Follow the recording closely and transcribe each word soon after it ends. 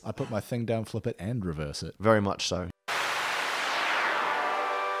I put my thing down, flip it, and reverse it. Very much so.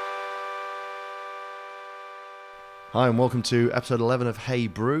 Hi, and welcome to episode 11 of Hey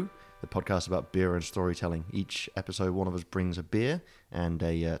Brew, the podcast about beer and storytelling. Each episode, one of us brings a beer and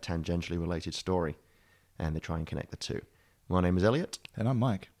a tangentially related story, and they try and connect the two. My name is Elliot. And I'm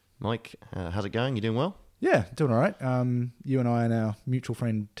Mike. Mike, how's it going? You doing well? Yeah, doing all right. You and I and our mutual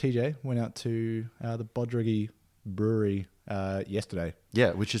friend TJ went out to the Bodrigi Brewery yesterday.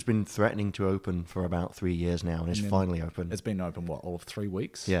 Yeah, which has been threatening to open for about 3 years now, and it's finally open. It's been open, all of 3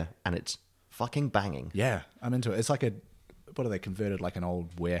 weeks? Yeah, and it's fucking banging. Yeah, I'm into it. It's like what are they converted, like an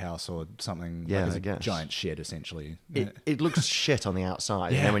old warehouse or something? Yeah, like I guess. Giant shed, essentially. It looks shit on the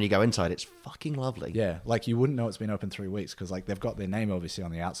outside, Yeah. and then when you go inside, it's fucking lovely. Yeah, like you wouldn't know it's been open 3 weeks because like they've got their name obviously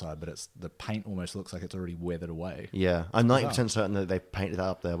on the outside, but the paint almost looks like it's already weathered away. Yeah, I'm 90% certain that they painted that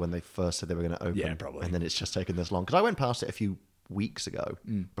up there when they first said they were going to open. Yeah, probably. And then it's just taken this long. Because I went past it a few weeks ago,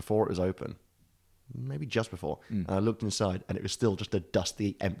 before it was open. Maybe just before. And I looked inside, and it was still just a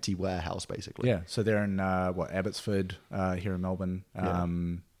dusty, empty warehouse, basically. Yeah, so they're in Abbotsford here in Melbourne.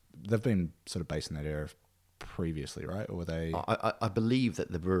 They've been sort of based in that area previously, right? Or were they? I believe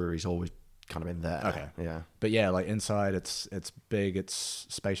that the brewery's always kind of in there. Okay. Yeah. But yeah, like inside, it's big, it's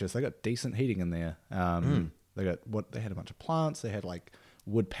spacious. They got decent heating in there. They had a bunch of plants. They had like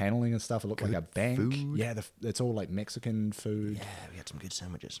wood paneling and stuff. It looked like a bank. food. Yeah, it's all like Mexican food. Yeah, we had some good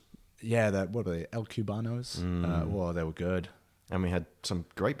sandwiches. Yeah, what were they? El Cubanos. They were good. And we had some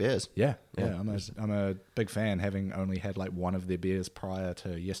great beers. Yeah. Yeah. I'm a big fan, having only had like one of their beers prior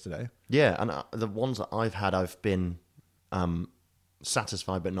to yesterday. Yeah, and the ones that I've had, I've been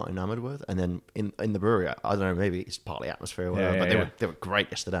satisfied but not enamored with. And then in the brewery, I don't know, maybe it's partly atmosphere or whatever, but they were great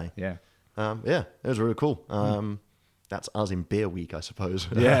yesterday. Yeah. It was really cool. That's us in beer week, I suppose.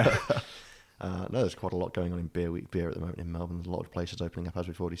 Yeah. No, there's quite a lot going on in beer week beer at the moment in Melbourne. There's a lot of places opening up, as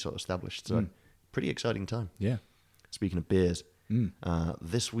we've already sort of established. So pretty exciting time. Yeah. Speaking of beers,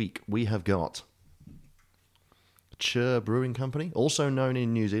 this week we have got Chur Brewing Company, also known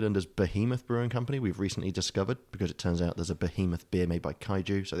in New Zealand as Behemoth Brewing Company. We've recently discovered, because it turns out there's a Behemoth beer made by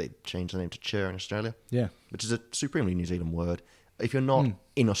Kaiju, so they changed the name to Chur in Australia. Yeah. Which is a supremely New Zealand word. If you're not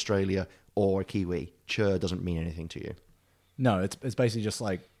in Australia or a Kiwi, Chur doesn't mean anything to you. No, it's basically just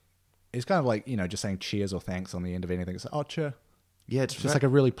like, it's kind of like, just saying cheers or thanks on the end of anything. It's like, oh, cheer. Yeah, it's Just like a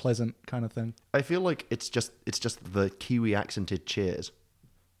really pleasant kind of thing. I feel like it's just the Kiwi accented cheers.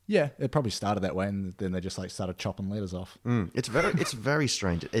 Yeah, it probably started that way, and then they just like started chopping letters off. It's very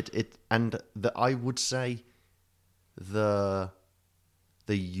strange. I would say the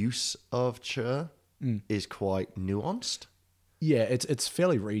use of chur is quite nuanced. Yeah, it's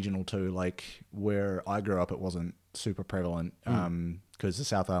fairly regional too. Like where I grew up, it wasn't super prevalent because the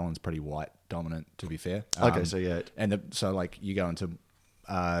South Island's pretty white dominant, to be fair. Okay, so yeah. So like you go into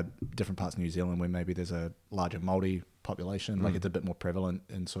different parts of New Zealand where maybe there's a larger Māori population, like it's a bit more prevalent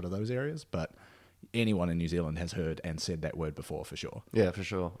in sort of those areas. But anyone in New Zealand has heard and said that word before, for sure. Yeah, for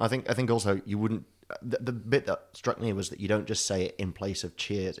sure. I think also you wouldn't. The bit that struck me was that you don't just say it in place of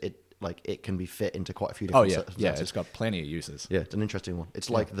cheers. It can be fit into quite a few different circumstances. Yeah, it's got plenty of uses. Yeah, it's an interesting one.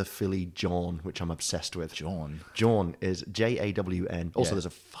 It's like the Philly Jawn, which I'm obsessed with. Jawn is Jawn. Also, there's a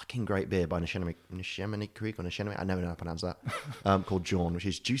fucking great beer by Neshaminy Creek or Neshaminy, I never know how to pronounce that, called Jawn, which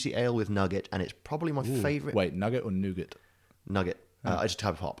is juicy ale with nugget, and it's probably my favourite. Wait, nugget or nougat? Nugget. It's a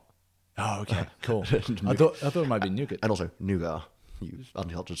type of hop. Oh, okay, cool. I thought it might be nougat. And also nougat, you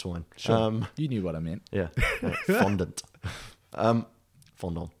uncultured swine. Sure. You knew what I meant. Yeah. Fondant.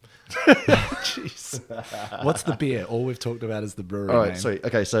 Fondant. Jeez. What's the beer? All we've talked about is the brewery. All right.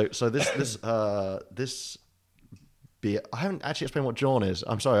 name. So this beer. I haven't actually explained what Jawn is.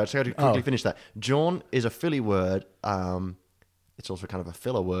 I'm sorry. I just got to quickly finish that. Jawn is a Philly word. It's also kind of a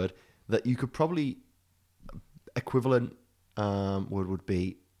filler word that you could probably equivalent word would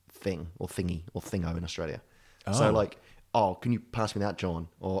be thing or thingy or thingo in Australia. So like, can you pass me that Jawn?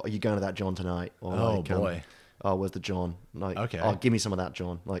 Or are you going to that Jawn tonight? Or boy. Where's the Jawn? Like, okay. Give me some of that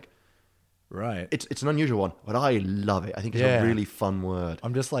Jawn. Like, right. It's an unusual one, but I love it. I think it's a really fun word.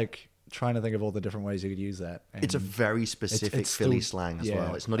 I'm just like trying to think of all the different ways you could use that. And it's a very specific it's Philly still, slang as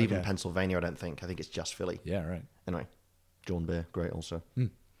well. It's not even Pennsylvania, I don't think. I think it's just Philly. Yeah, right. Anyway, Jawn beer, great also.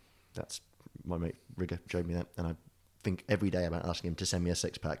 That's my mate Rigger showed me that, and I think every day about asking him to send me a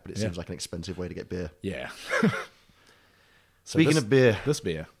 6-pack, but it seems like an expensive way to get beer. Yeah. Speaking of beer. This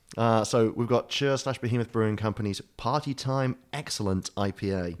beer. So we've got Chur/Behemoth Brewing Company's Party Time Excellent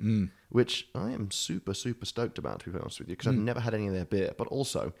IPA, which I am super, super stoked about, to be honest with you, because I've never had any of their beer. But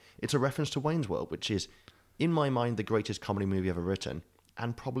also, it's a reference to Wayne's World, which is, in my mind, the greatest comedy movie ever written.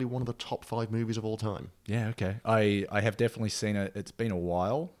 and probably one of the top 5 movies of all time. Yeah, okay. I have definitely seen it. It's been a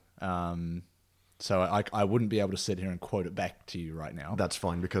while. So I wouldn't be able to sit here and quote it back to you right now. That's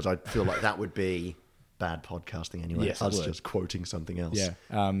fine, because I feel like that would be bad podcasting anyway. Yes, Us it would. just quoting something else. Yeah.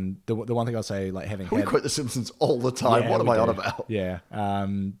 The one thing I'll say, like having We had, quote The Simpsons all the time. Yeah, What am we I on do. about? Yeah.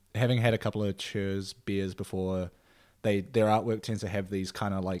 Having had a couple of Cheers beers before, their artwork tends to have these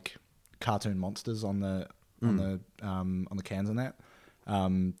kind of like cartoon monsters on the cans and that.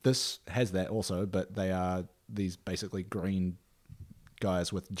 This has that also, but they are these basically green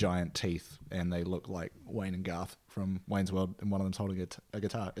guys with giant teeth, and they look like Wayne and Garth from Wayne's World, and one of them's holding a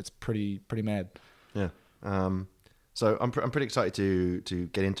guitar. It's pretty mad. Yeah. So I'm pretty excited to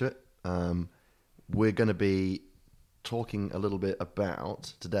get into it. We're going to be talking a little bit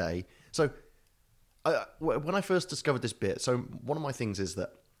about today. So when I first discovered this bit, so one of my things is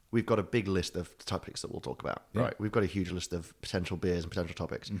that we've got a big list of topics that we'll talk about. Yeah. Right? We've got a huge list of potential beers and potential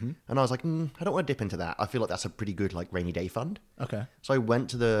topics. Mm-hmm. And I was like, I don't want to dip into that. I feel like that's a pretty good like rainy day fund. Okay. So I went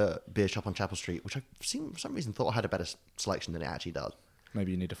to the beer shop on Chapel Street, which I've seen for some reason thought had a better selection than it actually does.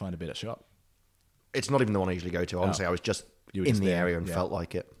 Maybe you need to find a better shop. It's not even the one I usually go to. Honestly, I was just You were in just the there, area and yeah. felt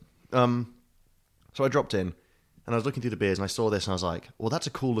like it. So I dropped in and I was looking through the beers and I saw this and I was like, well, that's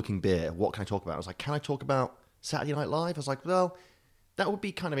a cool looking beer. What can I talk about? I was like, can I talk about Saturday Night Live? I was like, well, that would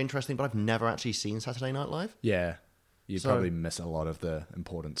be kind of interesting, but I've never actually seen Saturday Night Live. Yeah. You'd So- probably miss a lot of the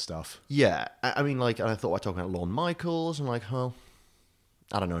important stuff. Yeah. I mean, like, and I thought I'd talk about Lorne Michaels. I'm like, well,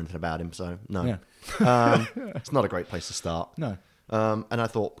 I don't know anything about him, so no. Yeah. It's not a great place to start. No. And I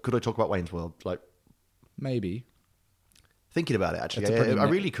thought, could I talk about Wayne's World? Like, Maybe. thinking about it, actually. It's a pretty I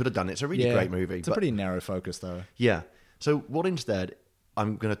really could have done it. It's a really great movie. It's a pretty narrow focus, though. Yeah. So what instead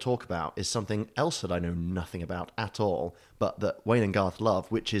I'm going to talk about is something else that I know nothing about at all, but that Wayne and Garth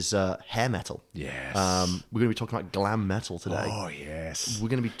love, which is hair metal. Yes. We're going to be talking about glam metal today. Oh, yes. We're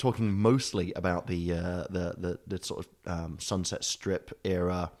going to be talking mostly about the sort of Sunset Strip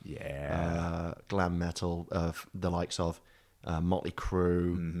era glam metal of the likes of Motley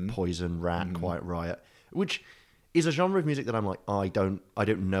Crue, Poison, Rat, Quiet Riot, which is a genre of music that I'm like, I don't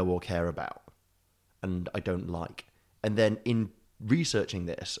know or care about, and I don't like. And then in researching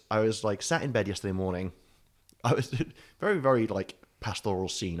this, I was like sat in bed yesterday morning. I was very, very like pastoral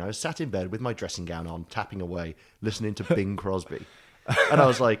scene. I was sat in bed with my dressing gown on, tapping away, listening to Bing Crosby. And I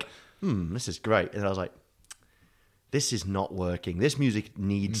was like, this is great. And I was like, this is not working. This music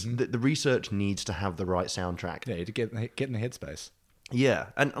needs, the research needs to have the right soundtrack. Yeah, to get in the headspace. Yeah.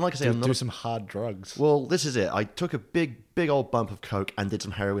 And like I say, I'm Do not some hard drugs. well, this is it. I took a big old bump of coke and did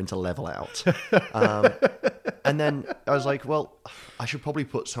some heroin to level out. And then I was like, well, I should probably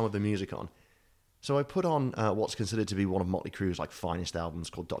put some of the music on. So I put on what's considered to be one of Motley Crue's like finest albums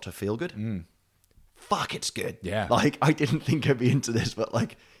called Dr. Feelgood. Fuck, it's good. Yeah. Like, I didn't think I'd be into this, but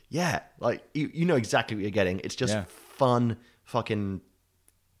like, yeah. Like, you know exactly what you're getting. It's just fun fucking...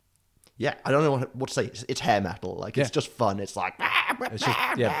 Yeah, I don't know what to say. It's hair metal. Like, it's just fun. It's like... It's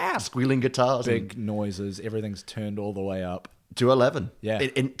just, squealing guitars. big noises. Everything's turned all the way up. To 11. Yeah.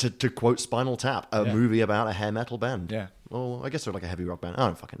 To quote Spinal Tap, a movie about a hair metal band. Yeah. Well, I guess they're like a heavy rock band. I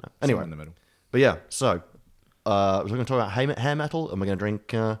don't fucking know. Anyway. Somewhere in the middle. But yeah, so we're going to talk about hair metal and we're going to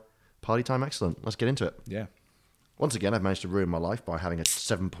drink Party Time Excellent. Let's get into it. Yeah. Once again, I've managed to ruin my life by having a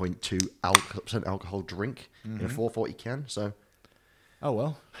 7.2% alcohol drink in a 440 can. So, Oh,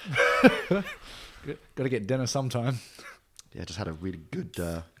 well. Got to get dinner sometime. yeah, just had a really good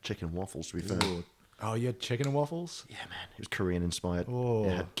chicken and waffles, to be fair. Ooh. Oh, you had chicken and waffles? Yeah, man. It was Korean inspired. Oh.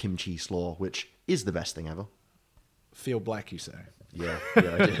 It had kimchi slaw, which is the best thing ever. Feel black, you say? Yeah, I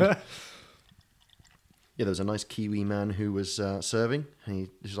did. Yeah, there was a nice Kiwi man who was serving, and he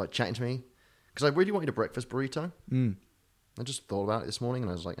was like chatting to me because I really wanted a breakfast burrito. I just thought about it this morning, and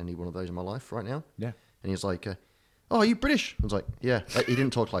I was like, I need one of those in my life right now. Yeah. And he was like, "Oh, are you British?" I was like, "Yeah." Like, he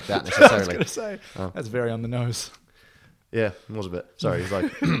didn't talk like that I was necessarily. going to say, that's very on the nose. Yeah, it was a bit. Sorry, he was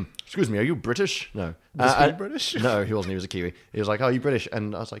like, "Excuse me, are you British?" No. Was he British? No, he wasn't. He was a Kiwi. He was like, "Oh, are you British?"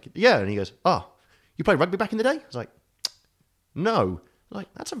 And I was like, "Yeah." And he goes, "Oh, you played rugby back in the day?" I was like, "No." Like,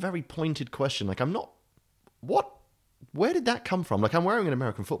 that's a very pointed question. Like, I'm not... What? Where did that come from? Like, I'm wearing an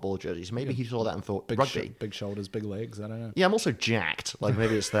American football jersey, so maybe he saw that and thought, rugby. Big shoulders, big legs. I don't know. Yeah, I'm also jacked. Like,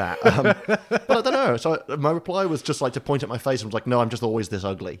 maybe it's that. But I don't know. So my reply was just like to point at my face and was like, no, I'm just always this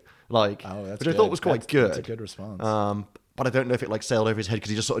ugly. Like, Oh, that's which I good. thought was quite good. That's a good response. But I don't know if it like sailed over his head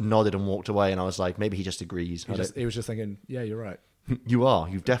because he just sort of nodded and walked away, and I was like, maybe he just agrees. He was just thinking, yeah, you're right. You are.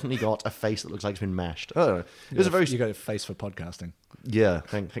 You've definitely got a face that looks like it's been mashed. Oh, You got a face for podcasting. Yeah,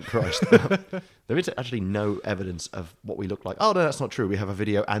 thank Christ. There is actually no evidence of what we look like. Oh, no, that's not true. We have a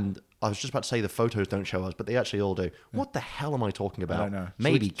video, and I was just about to say the photos don't show us, but they actually all do. What the hell am I talking about? I don't know.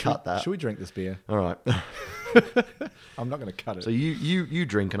 Maybe cut that. Should we drink this beer? All right. I'm not going to cut it. So you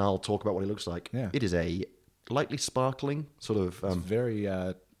drink, and I'll talk about what it looks like. Yeah. It is a lightly sparkling, sort of... It's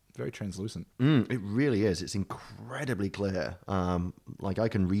very translucent. it really is. It's incredibly clear. Like I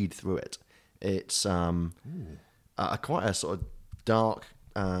can read through it. It's quite a sort of dark...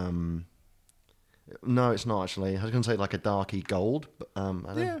 no, it's not actually. I was going to say like a darky gold, but I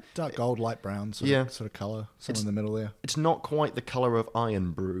don't dark gold, light brown, sort of color, somewhere in the middle there. It's not quite the color of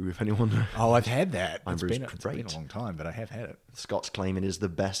Iron Brew, if anyone. Oh, I've had that. Iron Brew's It's been a long time, but I have had it. Scott's claim it is the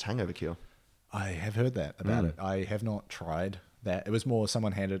best hangover cure. I have heard that about it. I have not tried that. It was more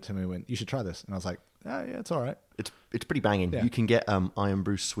someone handed it to me when you should try this, and I was like, oh yeah, it's all right. It's pretty banging. Yeah. You can get Iron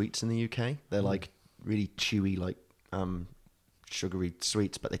Brew sweets in the UK. They're like really chewy, like sugary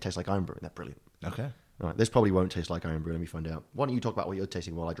sweets, but they taste like Iron Brew, and they're brilliant. Okay. All right, this probably won't taste like Iron Brew. Let me find out. Why don't you talk about what you're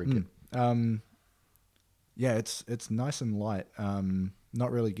tasting while I drink it? Yeah, it's nice and light.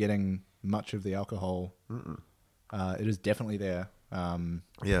 Not really getting much of the alcohol. It is definitely there.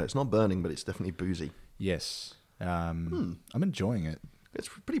 Yeah, it's not burning, but it's definitely boozy. Yes. I'm enjoying it. It's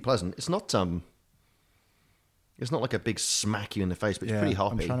pretty pleasant. It's not like a big smack you in the face, but it's pretty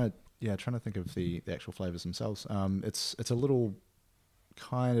hoppy. I'm trying to think of the actual flavors themselves. It's a little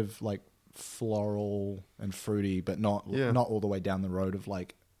kind of like floral and fruity, but not all the way down the road of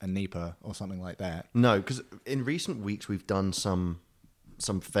like a Nipa or something like that. No, because in recent weeks we've done some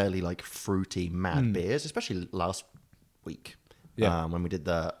fairly like fruity mad beers, especially last week. Yeah. When we did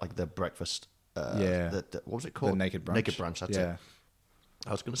the breakfast. What was it called? The Naked Brunch. Naked Brunch. That's it.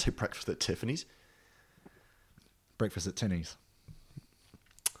 I was going to say breakfast at Tiffany's. Breakfast at Tinny's.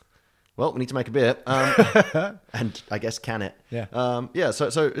 Well, we need to make a beer, and I guess can it. Yeah. So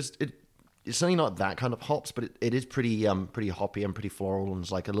it's certainly not that kind of hops, but it is pretty hoppy and pretty floral, and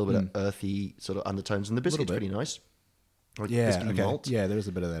it's like a little bit of earthy sort of undertones, and the biscuit's pretty nice. Like biscuity malt. Yeah, there is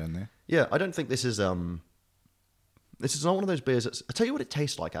a bit of that in there. Yeah, I don't think this is not one of those beers that's... I'll tell you what it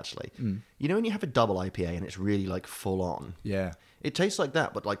tastes like, actually. You know when you have a double IPA and it's really like full on? Yeah. It tastes like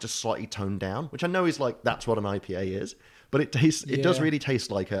that, but like just slightly toned down, which I know is like, that's what an IPA is. But it does really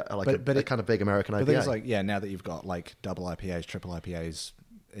taste like a kind of big American IPA. But there's like, now that you've got like double IPAs, triple IPAs,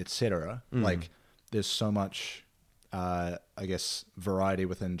 etc., like there's so much, I guess, variety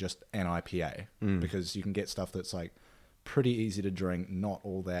within just an IPA because you can get stuff that's like pretty easy to drink, not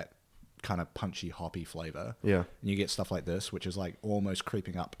all that kind of punchy hoppy flavor. Yeah. And you get stuff like this, which is like almost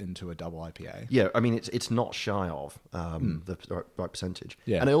creeping up into a double IPA. Yeah, I mean, it's not shy of the right percentage.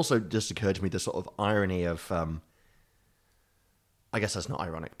 Yeah. And it also just occurred to me the sort of irony of, I guess that's not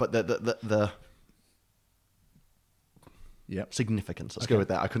ironic, but the significance. Let's go with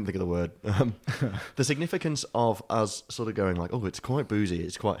that. I couldn't think of the word. The significance of us sort of going like, oh, it's quite boozy,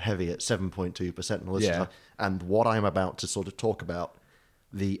 it's quite heavy at 7.2% and all this stuff. And what I'm about to sort of talk about,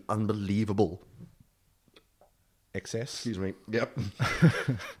 the unbelievable excess. Excuse me. Yep.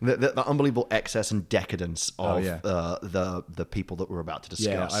 the unbelievable excess and decadence of the people that we're about to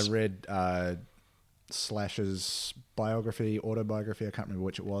discuss. Yeah, I read Slash's autobiography. I can't remember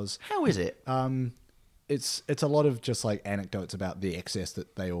which it was. How is it? It's a lot of just like anecdotes about the excess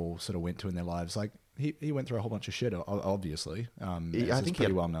that they all sort of went to in their lives. Like he went through a whole bunch of shit, obviously. I think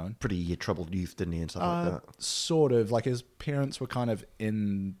pretty well known. Pretty troubled youth, didn't he, and stuff like that. Sort of. Like his parents were kind of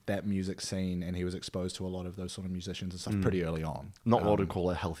in that music scene, and he was exposed to a lot of those sort of musicians and stuff pretty early on. Not what I'd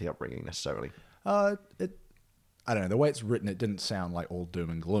call a healthy upbringing necessarily. I don't know. The way it's written, it didn't sound like all doom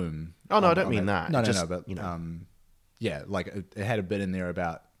and gloom. Oh no, I don't mean that. No, but you know, yeah, like it had a bit in there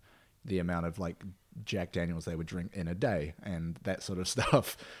about the amount of like Jack Daniels they would drink in a day and that sort of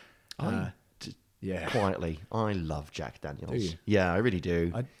stuff. Yeah, quietly, I love Jack Daniels. Do you? Yeah, I really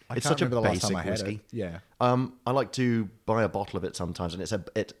do. It's such a basic whiskey. Yeah. I like to buy a bottle of it sometimes, and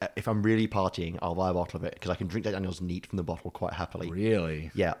if I'm really partying, I'll buy a bottle of it because I can drink Jack Daniels neat from the bottle quite happily. Really?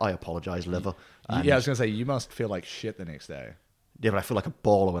 Yeah, I apologize, liver. Yeah, I was gonna say you must feel like shit the next day. Yeah, but I feel like a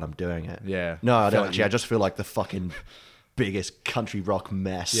baller when I'm doing it. Yeah. No, I don't actually. I just feel like the fucking biggest country rock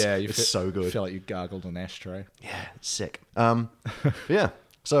mess. Yeah, it's so good. I feel like you gargled an ashtray. Yeah, it's sick. Yeah.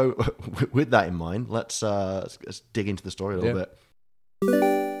 So with that in mind, let's dig into the story a little bit.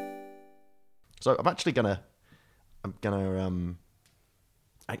 So I'm actually gonna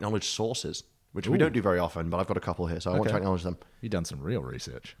acknowledge sources, which we don't do very often, but I've got a couple here, so I want to acknowledge them. You've done some real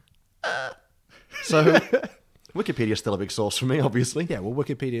research. So Wikipedia's still a big source for me, obviously. Yeah, well,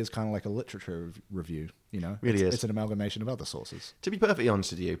 Wikipedia is kind of like a literature review, Really is. It's an amalgamation of other sources. To be perfectly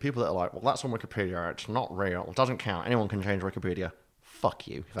honest with you, people that are like, well, that's on Wikipedia, it's not real, it doesn't count, anyone can change Wikipedia. Fuck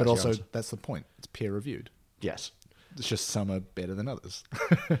you. But also, that's the point. It's peer-reviewed. Yes. It's just some are better than others.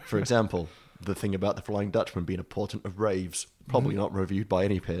 For example, the thing about the Flying Dutchman being a portent of raves, probably not reviewed by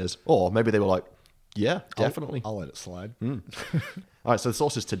any peers. Or maybe they were like, yeah, definitely. I'll let it slide. All right, so the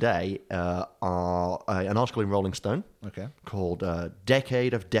sources today are an article in Rolling Stone Okay. called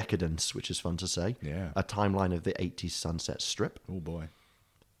Decade of Decadence, which is fun to say. Yeah. A timeline of the 80s Sunset Strip. Oh, boy.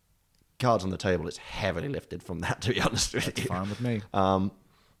 Cards on the table, it's heavily lifted from that, to be honest with you. Fine with me.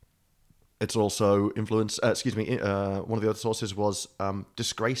 It's also influenced, one of the other sources was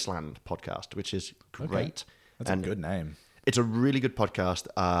Disgraceland podcast, which is great. Okay. That's a good name. It's a really good podcast.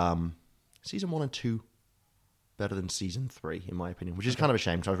 Season 1 and 2 better than season 3, in my opinion, which is kind of a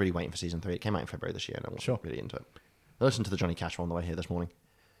shame because I was really waiting for season 3. It came out in February this year and I wasn't really into it. I listened to the Johnny Cash one on the way here this morning.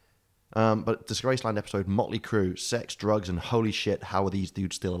 But Disgraceland episode, Motley Crue, sex, drugs, and holy shit, how are these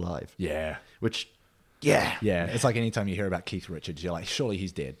dudes still alive? Yeah. Which, yeah. Yeah, it's like anytime you hear about Keith Richards, you're like, surely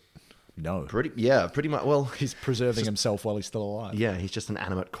he's dead. No. Pretty much. Well, He's preserving himself while he's still alive. yeah, he's just an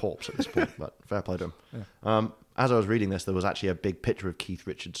animate corpse at this point, but fair play to him. Yeah. As I was reading this, there was actually a big picture of Keith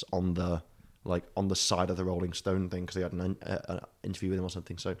Richards on the side of the Rolling Stone thing because they had an interview with him or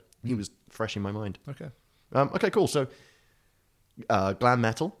something. So he was fresh in my mind. Okay. Okay, cool. So glam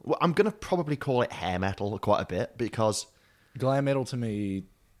metal. Well, I'm going to probably call it hair metal quite a bit because... Glam metal to me,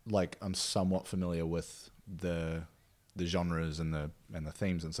 like, I'm somewhat familiar with the genres and the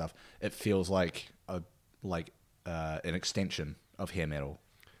themes and stuff. It feels like an extension of hair metal.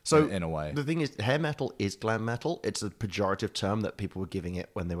 So in a way, the thing is, hair metal is glam metal. It's a pejorative term that people were giving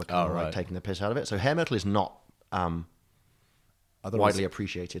it when they were kind of like taking the piss out of it. So hair metal is not widely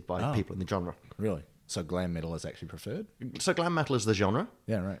appreciated by people in the genre. Really? So glam metal is actually preferred? So glam metal is the genre.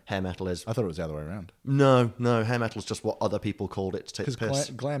 Yeah, right. Hair metal is... I thought it was the other way around. No. Hair metal is just what other people called it to take the piss. Because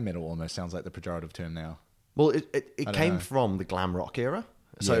glam metal almost sounds like the pejorative term now. Well, it came from the glam rock era.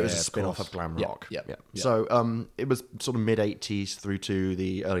 So it was a of spin-off course. of glam Yeah, rock. yeah. So it was sort of mid-80s through to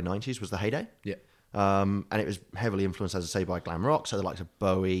the early 90s was the heyday. Yeah. And it was heavily influenced, as I say, by glam rock. So the likes of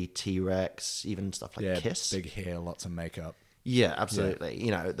Bowie, T-Rex, even stuff like Kiss. Big hair, lots of makeup. Yeah, absolutely. Yeah.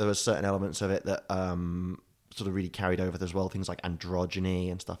 You know, there were certain elements of it that sort of really carried over as well. Things like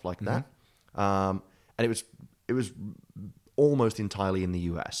androgyny and stuff like that. And it was almost entirely in the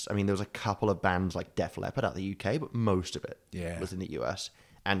US. I mean, there was a couple of bands like Def Leppard out the UK, but most of it was in the US.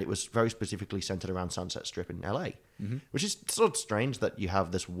 And it was very specifically centered around Sunset Strip in LA, which is sort of strange that you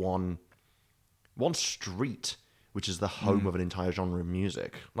have this one street, which is the home of an entire genre of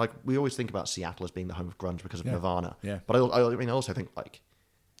music. Like, we always think about Seattle as being the home of grunge because of Nirvana. Yeah. But I mean, I also think, like...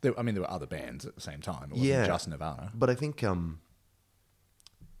 there were other bands at the same time. It wasn't just Nirvana. But I think... what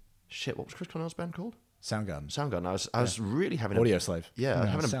was Chris Cornell's band called? Soundgarden. I was really having Audioslave. Yeah,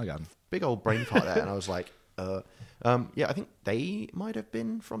 having Soundgarden. Big old brain fart there, and I was like, I think they might have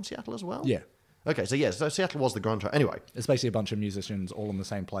been from Seattle as well. Yeah. Okay, so Seattle was the grunge. Anyway, it's basically a bunch of musicians all in the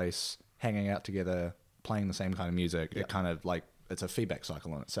same place, hanging out together, playing the same kind of music. It kind of like it's a feedback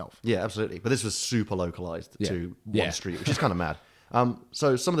cycle in itself. Yeah, absolutely. But this was super localized to one street, which is kind of mad.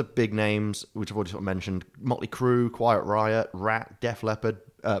 So some of the big names, which I've already sort of mentioned: Motley Crue, Quiet Riot, Rat, Def Leppard,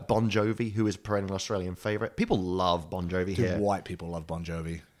 Bon Jovi, who is a perennial Australian favorite. People love Bon Jovi here. White people love Bon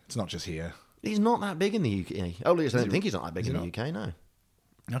Jovi. It's not just here. He's not that big in the UK. Oh, I don't think he's not that big in the UK. No.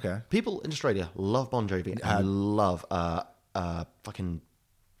 Okay. People in Australia love Bon Jovi and love fucking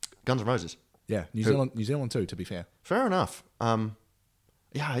Guns N' Roses. Yeah, New Zealand too. To be fair, fair enough. Yeah,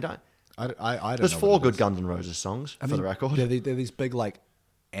 I don't. I don't. There's know 4 good Guns N' Roses songs for the record. They're these big like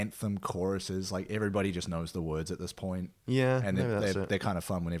anthem choruses. Like everybody just knows the words at this point. Yeah, and they're kind of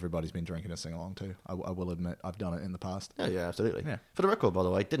fun when everybody's been drinking to sing along too. I will admit I've done it in the past. Yeah, absolutely. Yeah. For the record, by the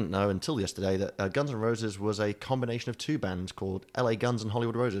way, I didn't know until yesterday that Guns N' Roses was a combination of 2 bands called LA Guns and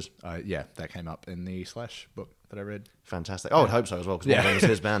Hollywood Roses. Yeah, that came up in the Slash book that I read. Fantastic. Oh, I'd hope so as well because one of them is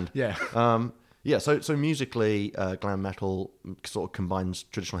his band. Yeah. Yeah, so musically, glam metal sort of combines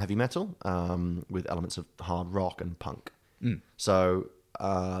traditional heavy metal with elements of hard rock and punk. So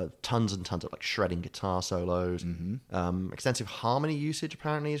tons and tons of like shredding guitar solos. Extensive harmony usage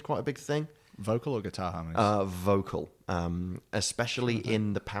apparently is quite a big thing. Vocal or guitar harmonies? Vocal, especially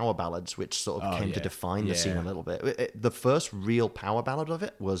in the power ballads, which sort of came to define the scene a little bit. The first real power ballad of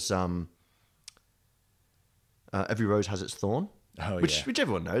it was Every Rose Has Its Thorn. Which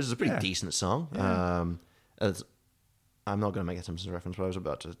everyone knows is a pretty decent song. I'm not going to make a Simpsons reference, but I was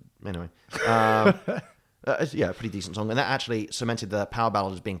about to anyway. Yeah, a pretty decent song. And that actually cemented the power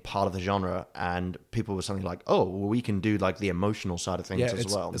ballad as being part of the genre. And people were suddenly like, oh, well, we can do like the emotional side of things as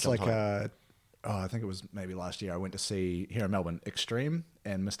well. It's like, I think it was maybe last year I went to see, here in Melbourne, Extreme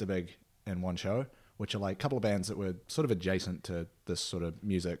and Mr. Big in one show, which are like a couple of bands that were sort of adjacent to this sort of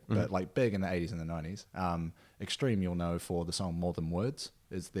music, but like big in the 80s and the 90s. Extreme, you'll know for the song More Than Words,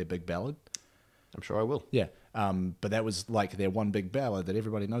 is their big ballad. I'm sure I will. Yeah. But that was like their one big ballad that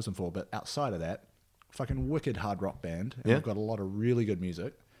everybody knows them for. But outside of that, fucking wicked hard rock band. And they've got a lot of really good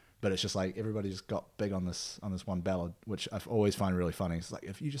music. But it's just like everybody just got big on this one ballad, which I always find really funny. It's like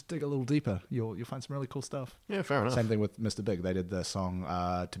if you just dig a little deeper, you'll find some really cool stuff. Yeah, fair enough. Same thing with Mr. Big. They did the song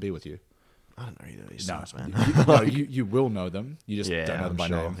 "To Be With You." I don't know either of these songs, man. You will know them. You just don't know them by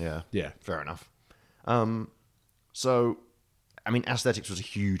name. Yeah, fair enough. So, I mean, aesthetics was a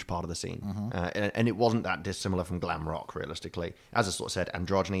huge part of the scene, and it wasn't that dissimilar from glam rock, realistically. As I sort of said,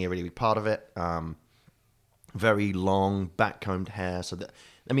 androgyny a really big part of it. Very long, backcombed hair. So that,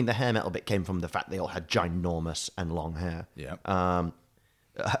 I mean, the hair metal bit came from the fact they all had ginormous and long hair. Yeah. One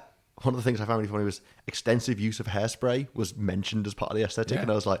of the things I found really funny was extensive use of hairspray was mentioned as part of the aesthetic,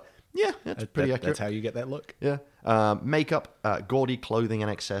 and I was like, yeah, that's pretty accurate. That's how you get that look. Yeah. Makeup, gaudy clothing and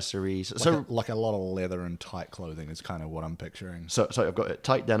accessories. Like a lot of leather and tight clothing is kind of what I'm picturing. So I've got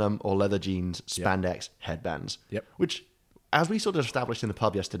tight denim or leather jeans, spandex, headbands. Yep. Which, as we sort of established in the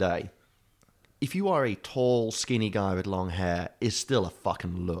pub yesterday, if you are a tall, skinny guy with long hair, is still a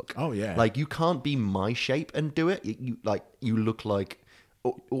fucking look. Oh, yeah. Like, you can't be my shape and do it. You look like...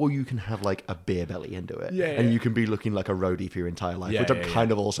 Or you can have like a beer belly and do it. And you can be looking like a roadie for your entire life, which I'm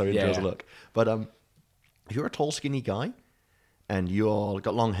kind of also into as a look. But if you're a tall, skinny guy and you're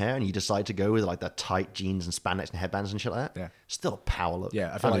got long hair and you decide to go with like the tight jeans and spandex and headbands and shit like that, still a power look.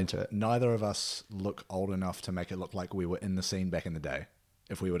 Yeah, I feel like into it. Neither of us look old enough to make it look like we were in the scene back in the day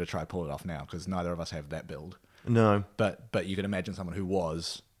if we were to try to pull it off now, because neither of us have that build. No. But you can imagine someone who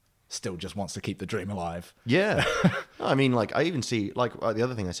was... still just wants to keep the dream alive. Yeah. I mean, like, I even see, like, the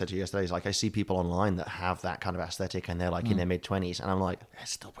other thing I said to you yesterday is, like, I see people online that have that kind of aesthetic and they're, like, in their mid-20s, and I'm like,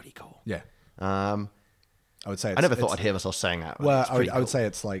 that's still pretty cool. Yeah. I would say I never thought I'd hear myself saying that. Well, I would say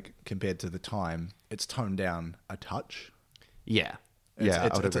it's, like, compared to the time, it's toned down a touch. Yeah.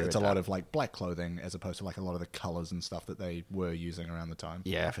 It's a lot of, like, black clothing as opposed to, like, a lot of the colors and stuff that they were using around the time.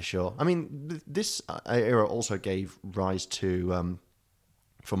 Yeah, for sure. I mean, this era also gave rise to...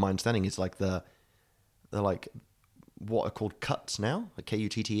 from my understanding, it's like the like what are called cuts now, like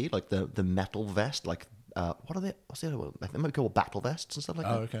Kutte, like the metal vest, like what are they? What's the other one? They might be called battle vests and stuff like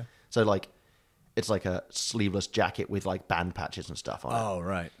that. Oh, okay. So like it's like a sleeveless jacket with like band patches and stuff on it. Oh,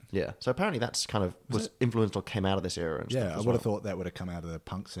 right. Yeah. So apparently that's kind of was influenced or came out of this era. And stuff I would have thought that would have come out of the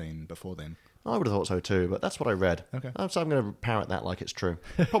punk scene before then. I would have thought so too, but that's what I read. Okay. So I'm going to parrot that like it's true.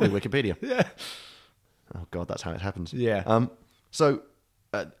 Probably Wikipedia. Yeah. Oh God, that's how it happens. Yeah. So.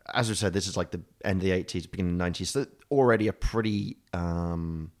 As we said, this is like the end of the 80s, beginning of the 90s. So already a pretty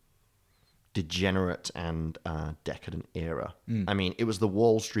degenerate and decadent era. I mean, it was the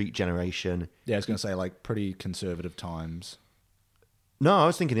Wall Street generation. Yeah, I was going to say, like, pretty conservative times. No, I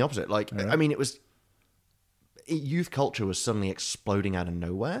was thinking the opposite. Like, I mean, it was... Youth culture was suddenly exploding out of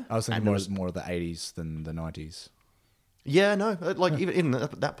nowhere. I was thinking more of the 80s than the 90s. Yeah, no. Like, even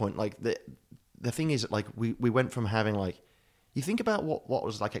at that point, like, the thing is, like, we went from having, like... You think about what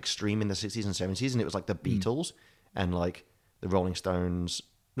was like extreme in the 60s and 70s, and it was like the Beatles and like the Rolling Stones.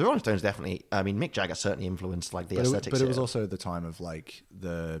 The Rolling Stones definitely. I mean, Mick Jagger certainly influenced like the aesthetics. But it was also the time of like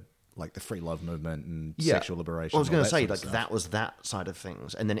the free love movement and sexual liberation. Well, I was going to say like that was that side of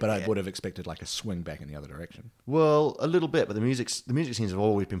things, and then. But I would have expected like a swing back in the other direction. Well, a little bit, but the music scenes have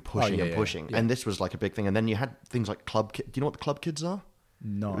always been pushing and pushing, and this was like a big thing. And then you had things like Club Kids. Do you know what the Club Kids are?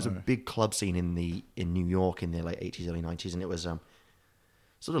 No. It was a big club scene in New York in the late 80s, early 90s, and it was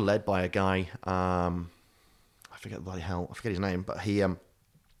sort of led by a guy. I forget his name, but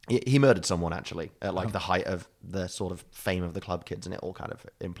he murdered someone actually at like the height of the sort of fame of the Club Kids, and it all kind of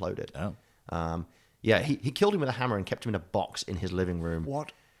imploded. Oh. He killed him with a hammer and kept him in a box in his living room.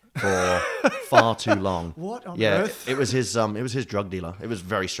 What? For far too long. What on earth? It was his drug dealer. It was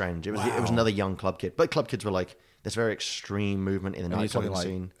very strange. It was another young club kid, but club kids were like this very extreme movement in the nightclub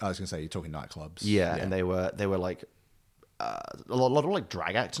scene. I was going to say, you're talking nightclubs. Yeah, and they were like a lot of like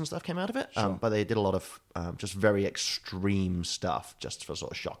drag acts and stuff came out of it. Sure. But they did a lot of just very extreme stuff just for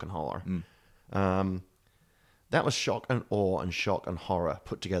sort of shock and horror. That was shock and awe and shock and horror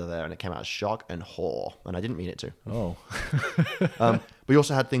put together there, and it came out as shock and whore, and I didn't mean it to. Oh. But you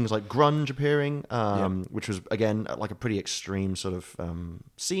also had things like grunge appearing, which was, again, like a pretty extreme sort of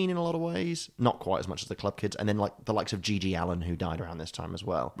scene in a lot of ways. Not quite as much as the Club Kids. And then like the likes of G.G. Allen, who died around this time as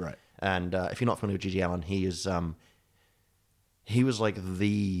well. Right. And if you're not familiar with Gigi Allen, he was like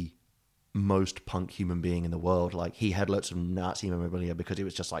the most punk human being in the world. Like, he had lots of Nazi memorabilia because it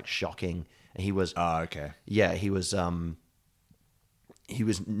was just like shocking. And he was, Oh, okay. yeah, he was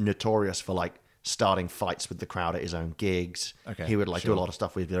notorious for like starting fights with the crowd at his own gigs. Okay, He would like do sure. a lot of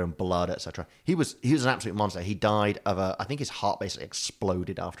stuff with their own blood, etc. He was an absolute monster. He died of I think his heart basically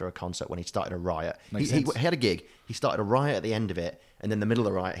exploded after a concert when he started a riot. Makes He sense. had a gig. He started a riot at the end of it, and then in the middle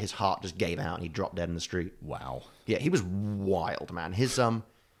of the riot, his heart just gave out and he dropped dead in the street. Wow. Yeah, he was wild, man.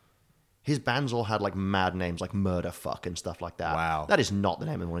 His bands all had like mad names like Murder Fuck and stuff like that. Wow. That is not the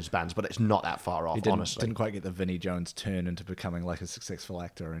name of one of his bands, but it's not that far off, He honestly. didn't quite get the Vinnie Jones turn into becoming like a successful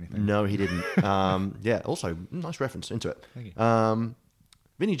actor or anything. No, he didn't. Yeah, also, nice reference into it. Thank you.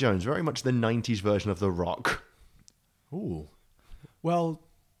 Vinnie Jones, very much the 90s version of The Rock. Ooh. Well,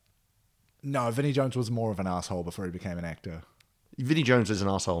 no, Vinnie Jones was more of an asshole before he became an actor. Vinnie Jones is an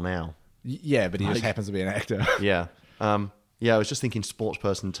asshole now. Yeah, but he just Like- happens to be an actor. Yeah. Yeah, I was just thinking sports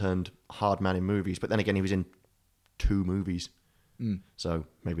person turned hard man in movies, but then again, he was in 2 movies. So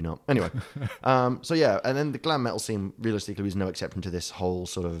maybe not. Anyway, so yeah, and then the glam metal scene realistically was no exception to this whole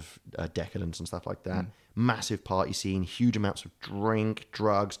sort of decadence and stuff like that. Massive party scene, huge amounts of drink,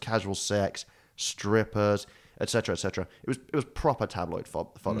 drugs, casual sex, strippers, etc., etc. It was proper tabloid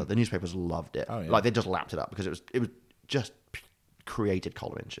fodder. The newspapers loved it. Oh, yeah. Like, they just lapped it up because it was just created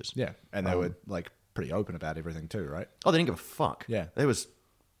column inches. Yeah, and they were like pretty open about everything too, right? Oh, they didn't give a fuck. Yeah. It was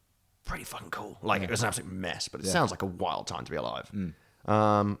pretty fucking cool. Like, it was an absolute mess, but it sounds like a wild time to be alive.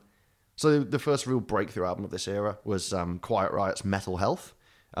 So the first real breakthrough album of this era was Quiet Riot's Metal Health.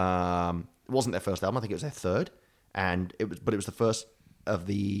 It wasn't their first album. I think it was their third. But it was the first of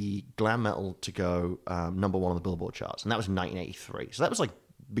the glam metal to go number 1 on the Billboard charts. And that was in 1983. So that was like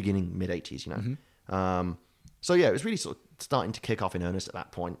beginning mid-80s, you know. So yeah, it was really sort of starting to kick off in earnest at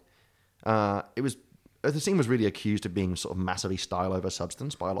that point. The scene was really accused of being sort of massively style over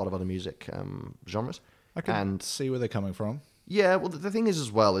substance by a lot of other music genres. I can see where they're coming from. Yeah, well, the thing is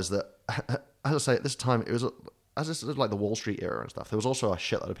as well is that, as I say, at this time, it was, as this was like the Wall Street era and stuff, there was also a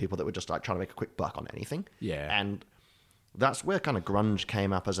shitload of people that were just like trying to make a quick buck on anything. Yeah. And that's where kind of grunge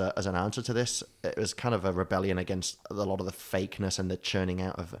came up as an answer to this. It was kind of a rebellion against a lot of the fakeness and the churning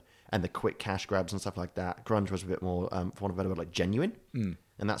out of, and the quick cash grabs and stuff like that. Grunge was a bit more, for want of a better word, like genuine. And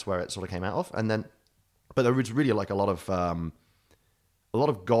that's where it sort of came out of. And then, but there was really like a lot of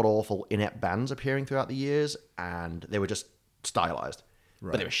god-awful, inept bands appearing throughout the years, and they were just stylized.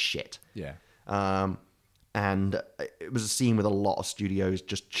 But they were shit. Yeah. And it was a scene with a lot of studios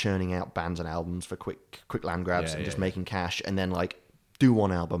just churning out bands and albums for quick land grabs and just making cash, and then like do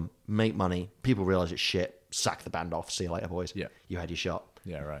one album, make money, people realize it's shit, sack the band off, see you later, boys. Yeah. You had your shot.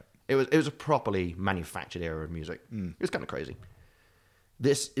 Yeah, right. It was a properly manufactured era of music. It was kind of crazy.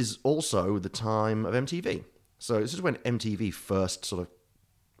 This is also the time of MTV. So this is when MTV first sort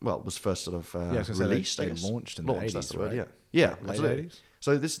of, was first sort of I was gonna say released. they I guess. launched in the 80s, that's the word, right? yeah. Yeah, Late absolutely. 80s?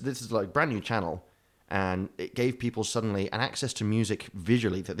 So this is like a brand new channel, and it gave people suddenly an access to music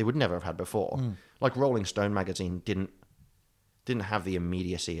visually that they would never have had before. Like Rolling Stone magazine didn't have the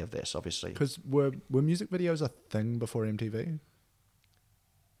immediacy of this, obviously. Because were music videos a thing before MTV?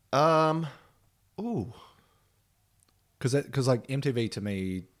 Ooh. Because like MTV to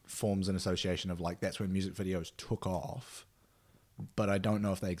me forms an association of like that's when music videos took off, but I don't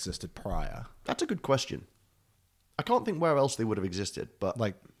know if they existed prior. That's a good question. I can't think where else they would have existed, but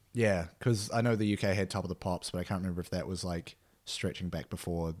Like, yeah, because I know the UK had Top of the Pops, but I can't remember if that was like stretching back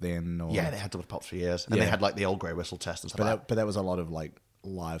before then or yeah, they had Top of the Pops for years, and they had like the old grey whistle test and stuff. but that was a lot of like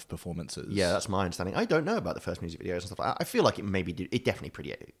live performances. Yeah, that's my understanding. I don't know about the first music videos and stuff like that. I feel like it maybe did. It definitely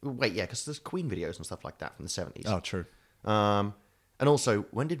pretty. Wait, yeah, because there's Queen videos and stuff like that from the 70s. Oh, true. And also,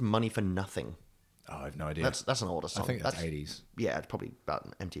 when did Money for Nothing? Oh, I have no idea. That's an older song. I think that's 80s. Yeah, it's probably about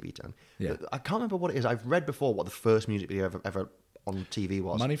an MTV time. Yeah. I can't remember what it is. I've read before what the first music video ever on TV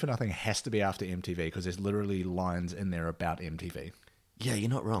was. Money for Nothing has to be after MTV because there's literally lines in there about MTV. Yeah, you're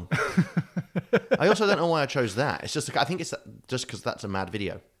not wrong. I also don't know why I chose that. It's just I think it's just because that's a mad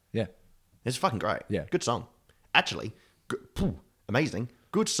video. Yeah. It's fucking great. Yeah. Good song. Actually, amazing.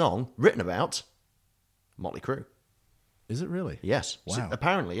 Good song written about Motley Crue. Is it really? Yes. Wow. So,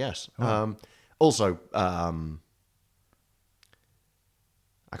 apparently, yes. Oh. Also, I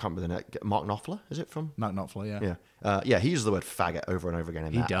can't remember the name. Mark Knopfler, is it from? Mark Knopfler, yeah. Yeah. Yeah, he uses the word faggot over and over again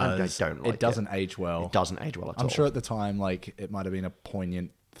in He that. does. I don't like it. Doesn't age well. It doesn't age well at all. I'm sure at the time, like, it might have been a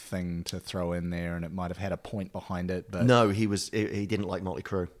poignant thing to throw in there and it might have had a point behind it, but... No, he didn't like Motley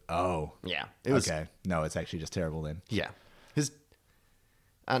Crue. Oh. Yeah. It was, okay. No, it's actually just terrible then. Yeah.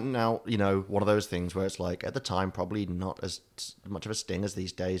 And now, you know, one of those things where it's like, at the time, probably not as much of a sting as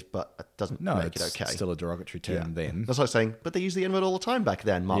these days, but it doesn't make it okay. Still a derogatory term then. That's like saying, but they used the N-word all the time back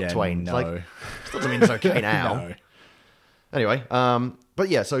then, Mark Twain. No. Like, it doesn't mean it's okay now. No. Anyway, but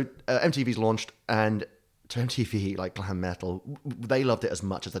yeah, so MTV's launched, and to MTV, like glam metal, they loved it as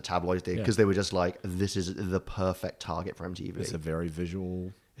much as the tabloids did, because they were just like, this is the perfect target for MTV. It's a very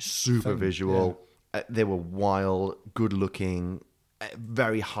visual... Super visual. Yeah. They were wild, good-looking,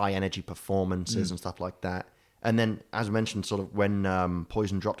 very high-energy performances and stuff like that. And then, as I mentioned, sort of when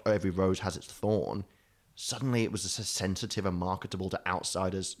Poison dropped Every Rose Has Its Thorn, suddenly it was just sensitive and marketable to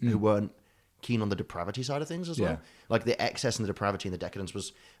outsiders who weren't keen on the depravity side of things as well. Like the excess and the depravity and the decadence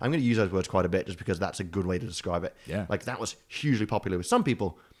was... I'm going to use those words quite a bit just because that's a good way to describe it. Yeah. Like that was hugely popular with some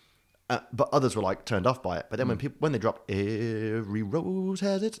people, but others were like turned off by it. But then when they dropped Every Rose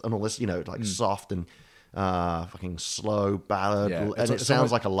Has Its, and all this, you know, like soft and fucking slow ballad, and it sounds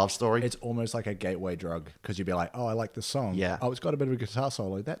almost like a love story. It's almost like a gateway drug, because you'd be like, oh, I like this song. Yeah. Oh, it's got a bit of a guitar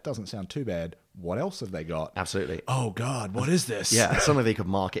solo. That doesn't sound too bad. What else have they got? Absolutely. Oh God, what is this? Yeah, suddenly they could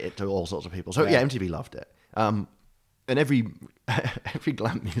market it to all sorts of people. So yeah, MTV loved it. And every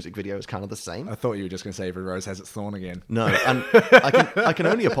glam music video is kind of the same. I thought you were just going to say Every Rose Has Its Thorn again. No, and I can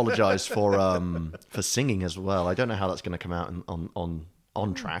only apologize for singing as well. I don't know how that's going to come out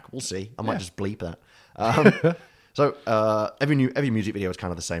on track. We'll see. I might just bleep that. So every music video is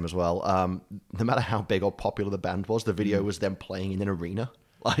kind of the same as well. No matter how big or popular the band was, the video was them playing in an arena.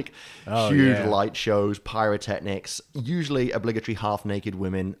 Like huge light shows, pyrotechnics, usually obligatory half-naked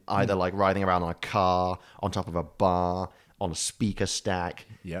women, either like riding around on a car, on top of a bar, on a speaker stack.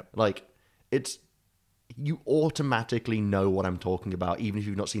 Yep. Like you automatically know what I'm talking about, even if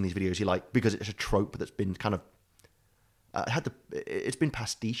you've not seen these videos. You like, because it's a trope that's been kind of it's been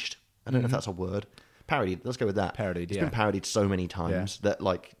pastiched. I don't know if that's a word. Parodied. Let's go with that. Parodied. It's been parodied so many times that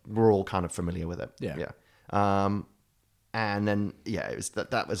like we're all kind of familiar with it. Yeah. And then it was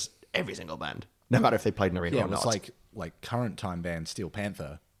that was every single band, no matter if they played in an arena or not. It's like current time band Steel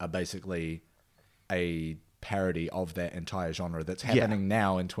Panther are basically a parody of that entire genre that's happening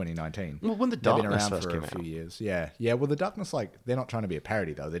now in 2019. Well, when the They've been Darkness around first for came a few out. years. Yeah. Well, the Darkness, like, they're not trying to be a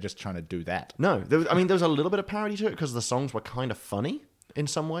parody though. They're just trying to do that. No, there was a little bit of parody to it because the songs were kind of funny in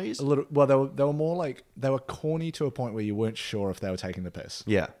some ways. A little. Well, they were more like they were corny to a point where you weren't sure if they were taking the piss.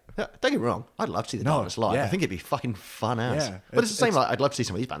 Yeah. Don't get me wrong. I'd love to see the Darkness live. yeah. I think it'd be fucking fun as. Yeah. But it's the same. Like, I'd love to see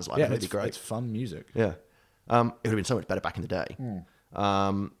some of these bands live. Yeah, It'd be great. It's fun music. Yeah. It would have been so much better back in the day.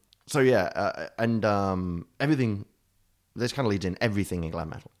 So yeah, and everything. This kind of leads in everything in glam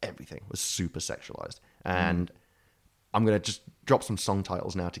metal. Everything was super sexualized, and I'm gonna just drop some song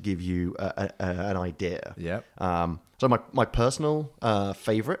titles now to give you an idea. Yeah. So my personal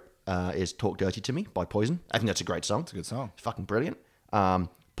favorite is "Talk Dirty to Me" by Poison. I think that's a great song. It's a good song. It's fucking brilliant.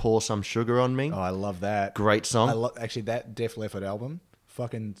 "Pour Some Sugar on Me." Oh, I love that. Great song. Actually, that Def Leppard album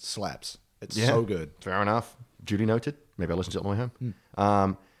fucking slaps. It's so good. Fair enough. Duly noted. Maybe I'll listen to it on the way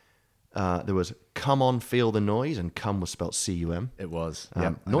home. There was "Come On, Feel the Noise," and "Come" was spelled C-U-M. It was.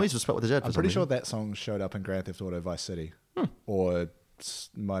 Noise was spelled with a Z. I'm pretty sure that song showed up in Grand Theft Auto Vice City, or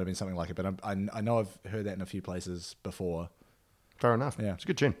might have been something like it. But I know I've heard that in a few places before. Fair enough. Yeah. It's a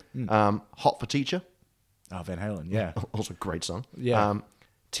good tune. "Hot for Teacher." Oh, Van Halen. Yeah. Also a great song. Yeah.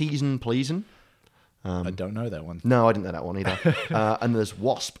 "Teasin' Pleasin'." I don't know that one. No, I didn't know that one either. And there's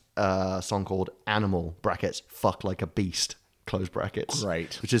Wasp, a song called "Animal," brackets, "Fuck Like a Beast," close brackets.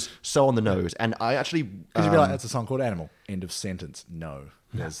 Great. Which is so on the nose. And I actually... Because you'd be like, that's a song called Animal. End of sentence. No.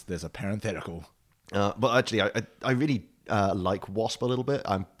 There's a parenthetical. but actually, I really like Wasp a little bit.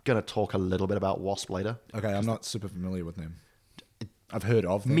 I'm going to talk a little bit about Wasp later. Okay, I'm not super familiar with them. I've heard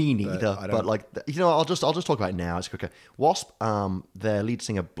of them. Me neither, but like, you know, I'll just talk about it now. It's quicker. Wasp, their lead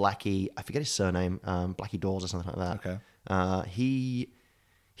singer Blackie, I forget his surname, Blackie Dawes or something like that. Okay.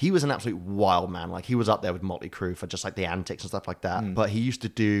 He was an absolute wild man. Like, he was up there with Motley Crue for just like the antics and stuff like that. But he used to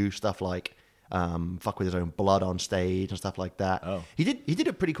do stuff like fuck with his own blood on stage and stuff like that. Oh. He did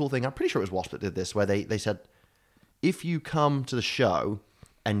a pretty cool thing. I'm pretty sure it was Wasp that did this, where they said, if you come to the show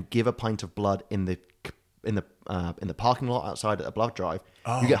and give a pint of blood in the parking lot outside at a blood drive,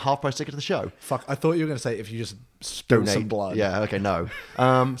 you get half price ticket to the show. Fuck, I thought you were going to say if you just spilled some blood. Yeah, okay, no.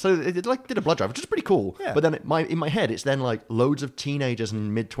 So it did a blood drive, which is pretty cool. Yeah. But then in my head, it's then like loads of teenagers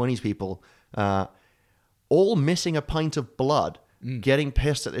and mid-20s people all missing a pint of blood, getting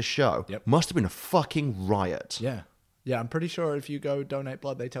pissed at this show. Yep. Must have been a fucking riot. Yeah. Yeah, I'm pretty sure if you go donate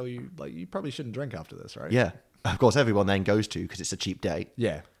blood, they tell you, like, you probably shouldn't drink after this, right? Yeah. of course, everyone then goes to because it's a cheap date.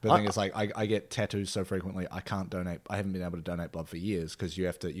 Yeah, but the thing is, like, I get tattoos so frequently, I can't donate. I haven't been able to donate blood for years because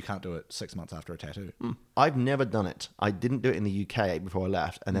you can't do it 6 months after a tattoo. I've never done it. I didn't do it in the UK before I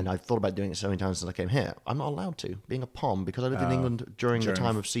left, and then I've thought about doing it so many times since I came here. I'm not allowed to, being a POM, because I lived in England during the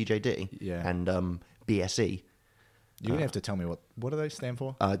time of CJD and BSE. You're gonna have to tell me what do they stand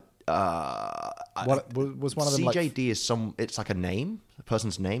for? What was one of them? CJD is it's like a name, a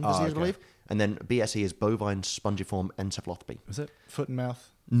person's name, I believe, and then BSE is bovine spongiform encephalopathy. Is it foot and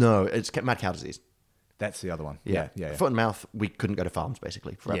mouth? No, it's mad cow disease. That's the other one. Yeah. Foot and mouth. We couldn't go to farms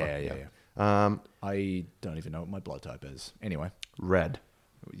basically forever. Yeah. I don't even know what my blood type is. Anyway, red.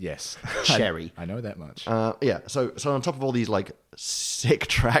 Yes, cherry. I know that much. So on top of all these like sick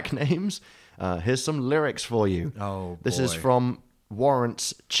track names, here's some lyrics for you. Oh, this is from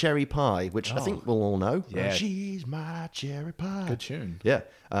Warrant's Cherry Pie, which I think we'll all know. Yeah. She's my cherry pie. Good tune. Yeah.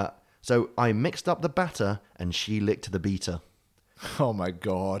 So I mixed up the batter and she licked the beater. Oh my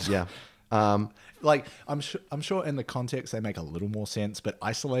god. Yeah. Like I'm sure in the context they make a little more sense, but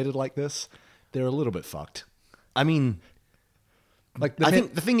isolated like this, they're a little bit fucked. I mean, like I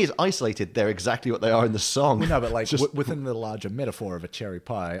think the thing is, isolated, they're exactly what they are in the song. No, but like within the larger metaphor of a cherry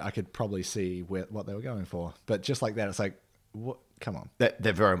pie, I could probably see what they were going for. But just like that, it's like, what? Come on.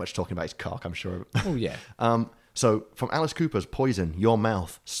 They're very much talking about his cock, I'm sure. Oh yeah. So from Alice Cooper's Poison, your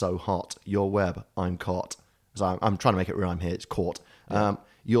mouth so hot, your web I'm caught. So I'm trying to make it rhyme here. It's caught. Yeah.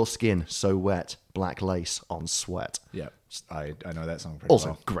 Your skin so wet, black lace on sweat. Yeah, I know that song pretty also,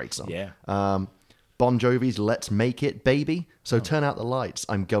 well. Great song. Yeah. Bon Jovi's Let's Make It, Baby. So turn out the lights.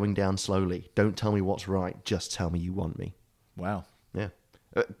 I'm going down slowly. Don't tell me what's right. Just tell me you want me. Wow. Yeah.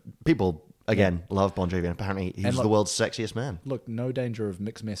 People, again, love Bon Jovi. And apparently he's the world's sexiest man. Look, no danger of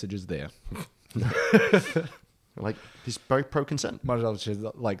mixed messages there. Like, he's very pro-consent. Might as well just,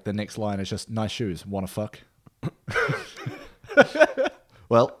 like, the next line is just, nice shoes, wanna fuck?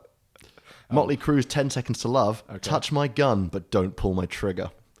 Well, Motley Crue's 10 Seconds to Love. Okay. Touch my gun, but don't pull my trigger.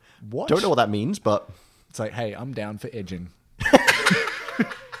 What? Don't know what that means, but... It's like, hey, I'm down for edging.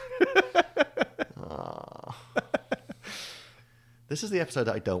 This is the episode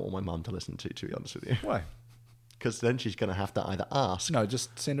that I don't want my mum to listen to be honest with you. Why? Because then she's going to have to either ask... No,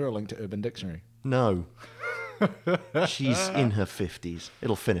 just send her a link to Urban Dictionary. No. She's in her 50s.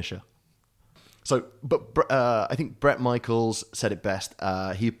 It'll finish her. So, but I think Bret Michaels said it best.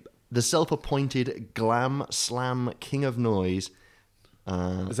 The self-appointed glam slam king of noise...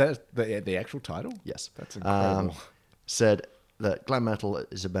 is that the actual title? Yes. That's incredible. Said that glam metal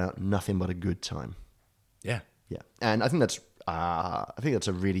is about nothing but a good time. Yeah. Yeah. And I think that's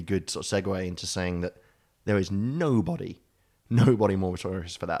a really good sort of segue into saying that there is nobody more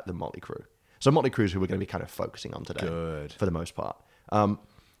notorious for that than Motley Crue. So Motley Crue is who we're going to be kind of focusing on today. Good. For the most part.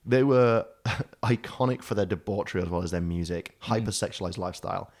 They were iconic for their debauchery as well as their music, hyper-sexualized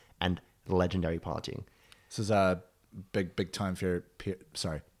lifestyle, and legendary partying. This is a big time period for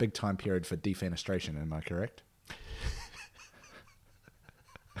defenestration, am I correct?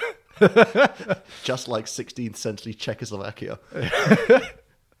 Just like 16th century Czechoslovakia.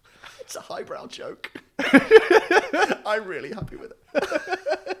 It's a highbrow joke. I'm really happy with it.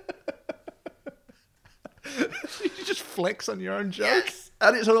 You just flex on your own joke? Yes!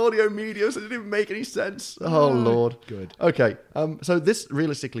 And it's on audio media, so it didn't even make any sense. Oh, Lord. Good. Okay, so this,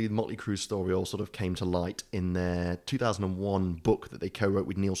 realistically, the Motley Crue story all sort of came to light in their 2001 book that they co-wrote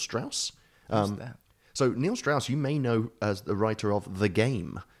with Neil Strauss. Who's that? So Neil Strauss, you may know as the writer of The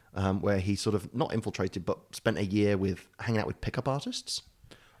Game, where he sort of, not infiltrated, but spent a year hanging out with pickup artists.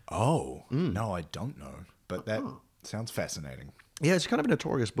 Oh, no, I don't know. But that sounds fascinating. Yeah, it's kind of a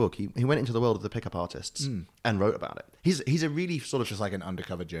notorious book. He went into the world of the pickup artists and wrote about it. He's a really sort of... Just like an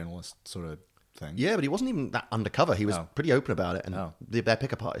undercover journalist sort of thing. Yeah, but he wasn't even that undercover. He was pretty open about it. And they're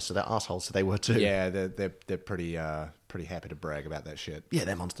pickup artists, so they're assholes, so they were too. Yeah, they're pretty happy to brag about that shit. Yeah,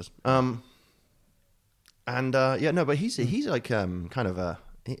 they're monsters. But he's like kind of a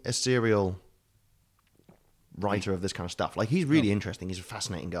serial writer of this kind of stuff. Like, he's really interesting. He's a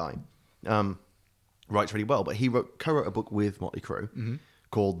fascinating guy. Writes really well, but he co-wrote a book with Motley Crue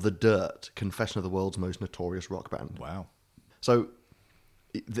called The Dirt, Confession of the World's Most Notorious Rock Band. Wow. So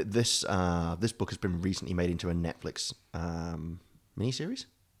this book has been recently made into a Netflix miniseries.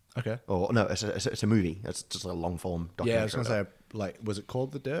 Okay. Or no, it's a movie. It's just a long-form documentary. Yeah, I was going to say, like, was it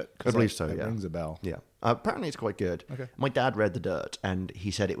called The Dirt? I believe so, It yeah. rings a bell. Yeah. Apparently it's quite good. Okay. My dad read The Dirt, and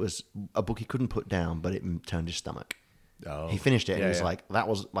he said it was a book he couldn't put down, but it turned his stomach. Oh. He finished it, and he was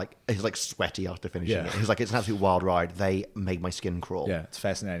like, he's like sweaty after finishing it. He was like, it's an absolute wild ride. They made my skin crawl. Yeah, it's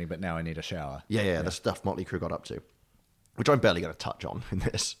fascinating, but now I need a shower. Yeah, the stuff Motley Crue got up to. which I'm barely going to touch on in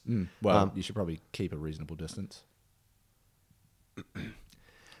this. Well, you should probably keep a reasonable distance.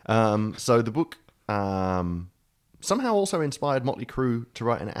 So the book somehow also inspired Motley Crue to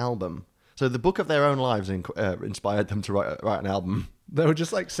write an album. So the book of their own lives inspired them to write an album. They were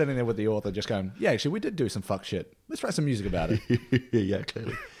just like sitting there with the author, just going, "Yeah, actually, we did do some fuck shit. Let's write some music about it." Yeah,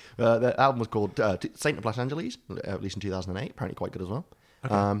 clearly. The album was called Saint of Los Angeles, released in 2008. Apparently, quite good as well.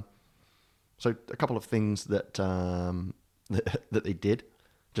 Okay. So a couple of things that that they did,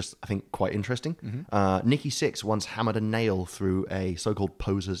 just I think quite interesting. Mm-hmm. Nikki Sixx once hammered a nail through a so-called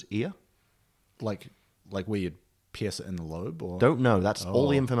poser's ear. Like where you'd pierce it in the lobe, or don't know. That's all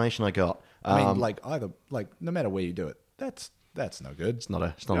the information I got. I mean, no matter where you do it, that's no good. It's not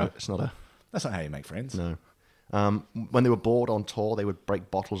a. That's not how you make friends. No. When they were bored on tour, they would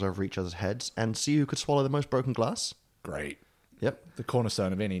break bottles over each other's heads and see who could swallow the most broken glass. Great. Yep. The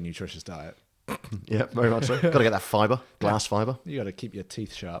cornerstone of any nutritious diet. Yeah, very much so. Got to get that fiber, glass fiber. You got to keep your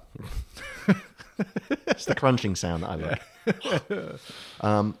teeth sharp. It's the crunching sound that I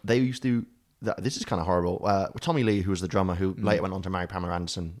like. They used to. This is kind of horrible. Tommy Lee, who was the drummer, who later went on to marry Pamela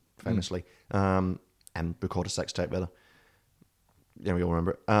Anderson, famously, and record a sex tape with her. Yeah, we all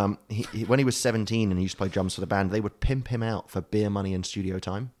remember it. He, when he was 17 and he used to play drums for the band, they would pimp him out for beer money and studio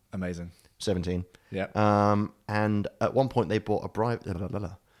time. Amazing. 17. Yeah. And at one point they bought a private.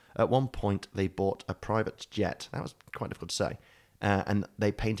 At one point they bought a private jet. That was quite difficult to say. And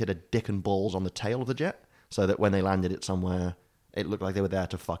they painted a dick and balls on the tail of the jet, so that when they landed it somewhere, it looked like they were there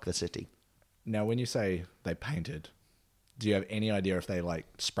to fuck the city. Now, when you say they painted, do you have any idea if they like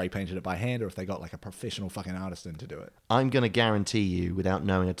spray painted it by hand or if they got like a professional fucking artist in to do it? I'm going to guarantee you, without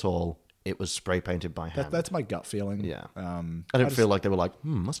knowing at all, it was spray painted by hand. That's my gut feeling. Yeah. I don't feel like they were like,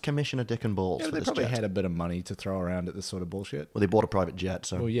 let's commission a dick and balls. Yeah, for they this probably jet. had a bit of money to throw around at this sort of bullshit. Well, they bought a private jet,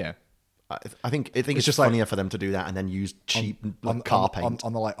 so. Well, yeah. I think it's just funnier for them to do that and then use cheap car paint.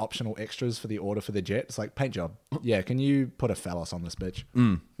 On the like optional extras for the order for the jet. It's like, paint job. Yeah, can you put a phallus on this bitch?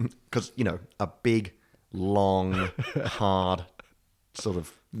 Because, a big, long, hard sort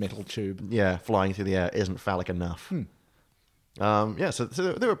of metal tube. Yeah, flying through the air isn't phallic enough. So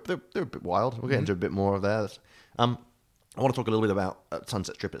they're a bit wild. We'll get into a bit more of that. I want to talk a little bit about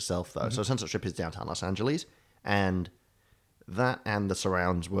Sunset Strip itself, though. So Sunset Strip is downtown Los Angeles, and that and the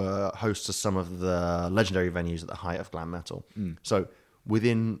surrounds were hosts of some of the legendary venues at the height of glam metal. So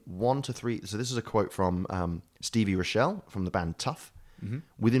within 1 to 3... So this is a quote from Stevie Rochelle from the band Tough.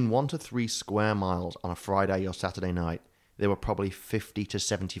 Within 1 to 3 square miles on a Friday or Saturday night, there were probably 50 to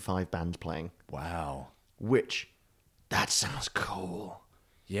 75 bands playing. Wow. Which, that sounds cool.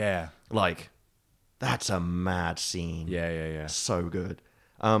 Yeah. Like, that's a mad scene. Yeah. So good.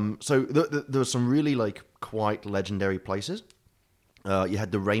 So there were some really, like, quite legendary places. You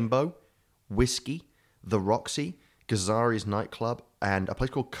had the Rainbow, Whiskey, the Roxy, Gazari's nightclub, and a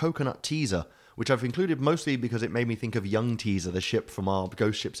place called Coconut Teaser, which I've included mostly because it made me think of Young Teaser, the ship from our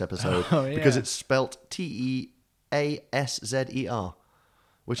Ghost Ships episode, because it's spelt Teaser,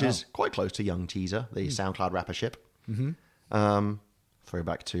 which is quite close to Young Teaser, the SoundCloud rapper ship.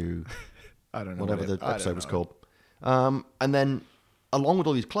 Throwback to I don't know whatever the episode was called. And then along with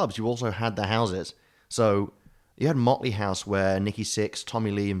all these clubs, you also had the houses. So you had Motley House, where Nikki Sixx,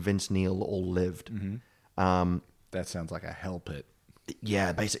 Tommy Lee, and Vince Neil all lived. That sounds like a hell pit.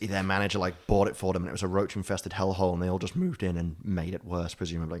 Yeah, basically their manager bought it for them, and it was a roach-infested hellhole, and they all just moved in and made it worse,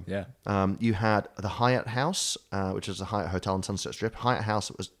 presumably. Yeah. You had the Hyatt House, which is a Hyatt hotel in Sunset Strip. Hyatt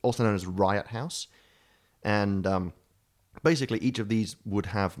House was also known as Riot House, and basically each of these would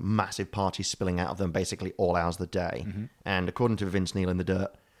have massive parties spilling out of them, basically all hours of the day. And according to Vince Neil in The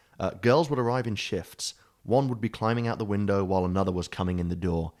Dirt, girls would arrive in shifts. One would be climbing out the window while another was coming in the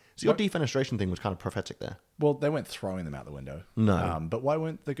door. So your defenestration thing was kind of prophetic there. Well, they weren't throwing them out the window. No. But why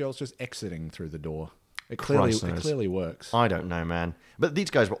weren't the girls just exiting through the door? It clearly works. I don't know, man. But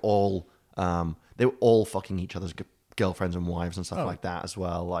these guys were all fucking each other's girlfriends and wives and stuff like that as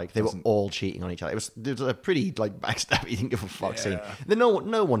well. Like they were all cheating on each other. It was a pretty backstabby, didn't give a fuck scene. No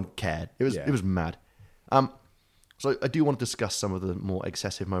one cared. It was mad. So I do want to discuss some of the more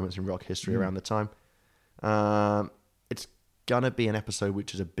excessive moments in rock history around the time. It's gonna be an episode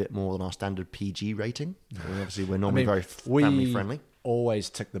which is a bit more than our standard PG rating. Obviously, we're normally very family friendly. Always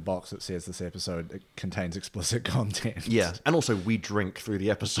tick the box that says this episode contains explicit content. Yeah, and also we drink through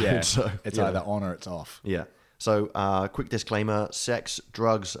the episode. Yeah, so it's either on or it's off. Yeah. So, quick disclaimer: sex,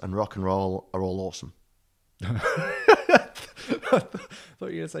 drugs, and rock and roll are all awesome. I thought you were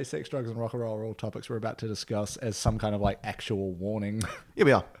going to say sex, drugs, and rock and roll are all topics we're about to discuss as some kind of actual warning. Here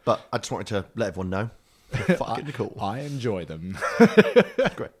we are. But I just wanted to let everyone know. Fucking cool. I enjoy them.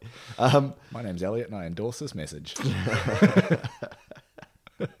 Great. My name's Elliot, and I endorse this message.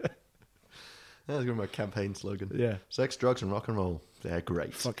 That's going to be my campaign slogan. Yeah. Sex, drugs, and rock and roll. They're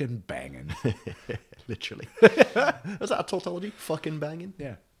great. Fucking banging. Literally. Was that a tautology? Fucking banging?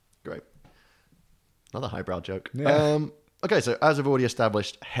 Yeah. Great. Another highbrow joke. Yeah. Okay, so as I've already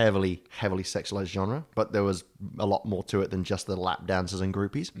established, heavily sexualized genre, but there was a lot more to it than just the lap dancers and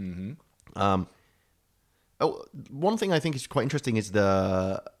groupies. Mm-hmm. One thing I think is quite interesting is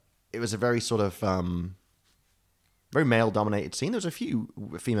it was a very sort of very male-dominated scene. There was a few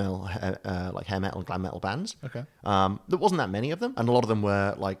female like hair metal and glam metal bands. Okay. There wasn't that many of them, and a lot of them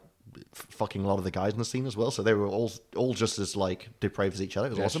were like fucking a lot of the guys in the scene as well. So they were all just as like depraved as each other.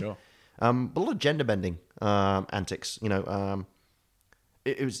 It was awesome. Sure. But a lot of gender bending antics. You know,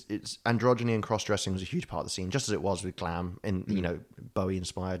 it's androgyny and cross dressing was a huge part of the scene, just as it was with glam and you know Bowie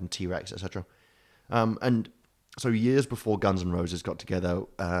inspired and T-Rex, etc. And so years before Guns N' Roses got together,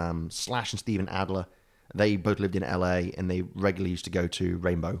 Slash and Steven Adler, they both lived in LA and they regularly used to go to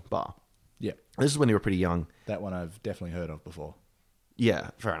Rainbow Bar. Yeah. This is when they were pretty young. That one I've definitely heard of before.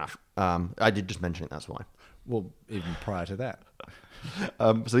 Yeah, fair enough. I did just mention it, that's why. Well, even prior to that.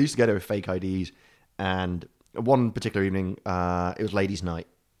 So they used to go there with fake IDs, and one particular evening, it was ladies' night,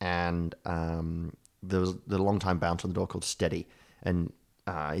 and there was the long-time bouncer on the door called Steady, and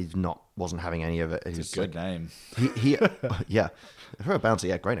he wasn't having any of it. It's a good name. He yeah, for a bouncer,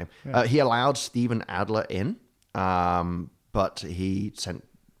 yeah, great name. Yeah. He allowed Steven Adler in, but he sent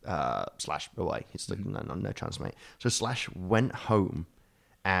Slash away. He's like, no chance, mate. So Slash went home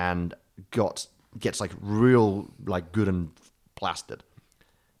and gets like real like good and blasted,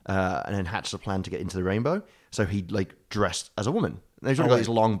 and then hatched a plan to get into the Rainbow. So he like dressed as a woman. And he's got these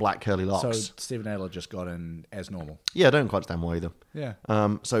long black curly locks. So Steven Adler just got in as normal. Yeah, I don't quite understand why either. Yeah.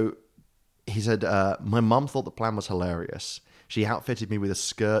 So he said, my mum thought the plan was hilarious. She outfitted me with a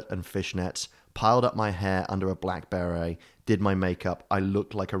skirt and fishnets, piled up my hair under a black beret, did my makeup. I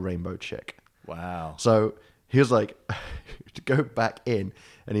looked like a rainbow chick. Wow. So he was like, to go back in,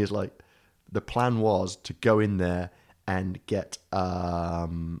 and he was like, the plan was to go in there and get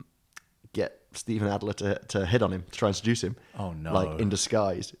Steven Adler to hit on him, to try and seduce him. Oh, no. Like, in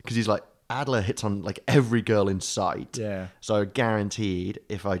disguise. Because he's like, Adler hits on, like, every girl in sight. Yeah. So guaranteed,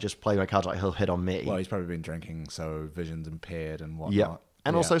 if I just play my cards right, he'll hit on me. Well, he's probably been drinking, so vision's impaired and whatnot. Yeah.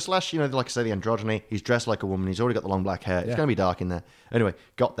 And also Slash, you know, like I say, the androgyny. He's dressed like a woman. He's already got the long black hair. It's going to be dark in there. Anyway,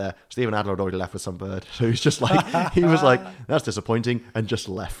 got there. Steven Adler had already left with some bird. So he's just like, he was like, that's disappointing, and just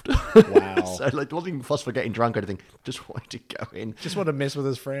left. Wow. So like, wasn't even fussed for getting drunk or anything. Just wanted to go in. Just want to mess with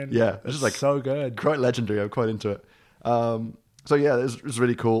his friend. Yeah. It's just like so good. Quite legendary. I'm quite into it. So yeah, it was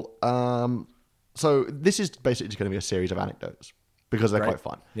really cool. So this is basically just going to be a series of anecdotes because they're quite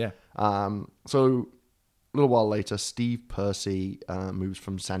fun. Yeah. So a little while later, Steve Percy moves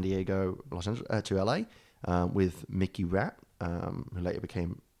from San Diego, Los Angeles, to LA with Mickey Rat, who later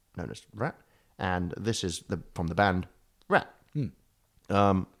became known as Rat. And this is from the band Rat.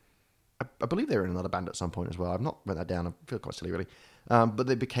 I believe they were in another band at some point as well. I've not written that down. I feel quite silly, really. But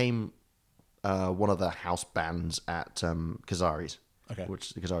they became one of the house bands at Kazari's, which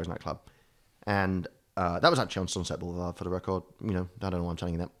is the Kazari's nightclub. And that was actually on Sunset Boulevard, for the record. You know, I don't know why I'm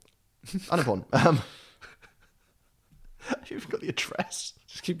telling you that. Unimportant. You've got the address.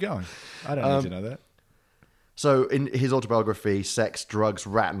 Just keep going. I don't need to know that. So in his autobiography, Sex, Drugs,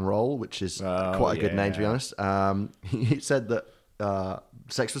 Rat and Roll, which is quite a good name, to be honest, he said that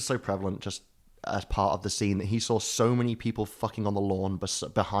sex was so prevalent just as part of the scene that he saw so many people fucking on the lawn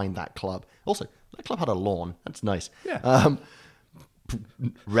behind that club. Also, that club had a lawn. That's nice. Yeah.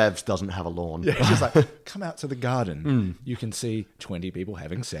 Revs doesn't have a lawn. Yeah, it's just like, come out to the garden. You can see 20 people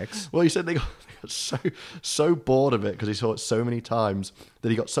having sex. Well, he said they got so bored of it because he saw it so many times that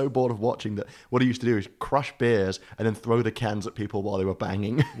he got so bored of watching that what he used to do is crush beers and then throw the cans at people while they were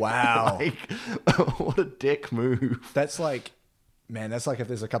banging. Wow. Like, what a dick move. That's like, man, that's like if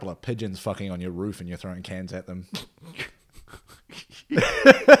there's a couple of pigeons fucking on your roof and you're throwing cans at them.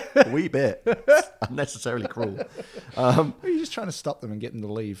 A wee bit. It's unnecessarily cruel. Or you're just trying to stop them and get them to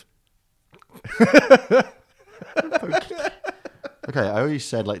leave. Okay, I already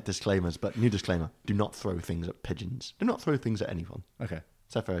said like disclaimers, but new disclaimer: do not throw things at pigeons. Do not throw things at anyone. Okay.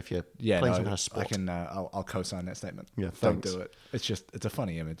 Except for if you're playing some kind of sport. I can. I'll co-sign that statement. Yeah, don't thanks. do it. It's a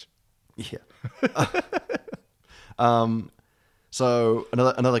funny image. Yeah. So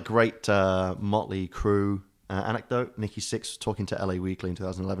another great Motley Crue anecdote. Nikki Sixx talking to LA Weekly in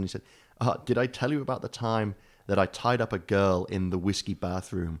 2011. He said, "Did I tell you about the time that I tied up a girl in the whiskey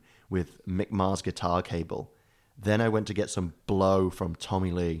bathroom with Mick Mars guitar cable? Then I went to get some blow from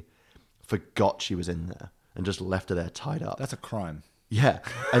Tommy Lee. forgot she was in there and just left her there tied up. That's a crime. Yeah.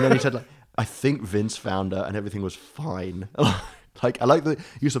 And then he said, like, I think Vince found her and everything was fine. Like, I like the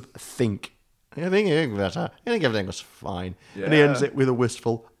use of think. I think everything was fine. Yeah. And he ends it with a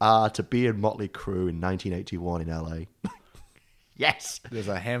wistful, to be in Motley Crue in 1981 in LA. Yes. There's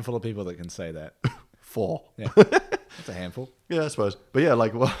a handful of people that can say that. 4. Yeah. That's a handful. Yeah, I suppose. But yeah,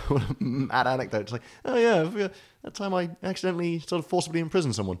 like, what a mad anecdote. It's like, oh yeah, that time I accidentally sort of forcibly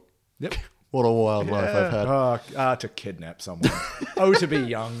imprisoned someone. Yep. What a wild life I've had. To kidnap someone. Oh, to be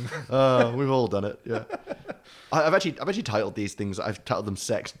young. We've all done it. Yeah. I've actually titled these things. I've titled them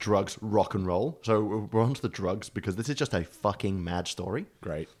 "Sex, Drugs, Rock and Roll." So we're on to the drugs because this is just a fucking mad story.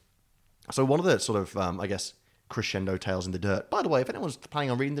 Great. So one of the sort of I guess crescendo tales in the dirt. By the way, if anyone's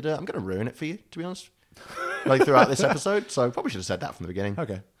planning on reading the dirt, I'm going to ruin it for you. To be honest, like throughout this episode. So probably should have said that from the beginning.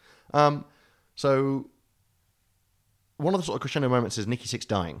 Okay. So one of the sort of crescendo moments is Nikki Sixx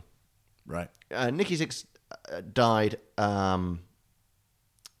dying. Right. Nikki Sixx died for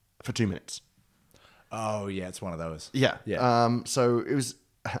 2 minutes. Oh, yeah, it's one of those. Yeah. Yeah. So it was...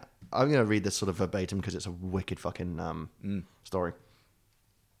 I'm going to read this sort of verbatim because it's a wicked fucking story.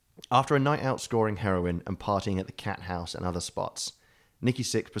 After a night out scoring heroin and partying at the Cat House and other spots, Nikki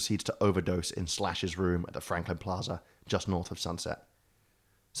Sixx proceeds to overdose in Slash's room at the Franklin Plaza, just north of Sunset.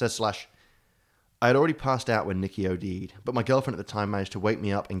 Says Slash, I had already passed out when Nikki OD'd, but my girlfriend at the time managed to wake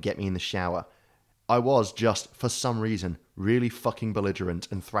me up and get me in the shower. I was just, for some reason, really fucking belligerent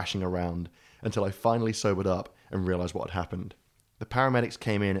and thrashing around until I finally sobered up and realized what had happened. The paramedics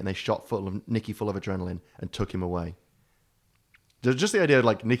came in and they shot Nikki full of adrenaline and took him away. Just the idea of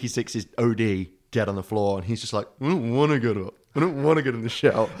like Nikki Sixx's OD dead on the floor and he's just like, I don't want to get up. I don't want to get in the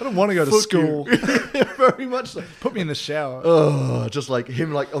shower. I don't want to go to school. Very much so. Put me in the shower. Oh, just like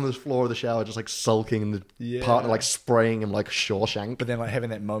him like on the floor of the shower, just like sulking and the partner like spraying him like Shawshank. But then like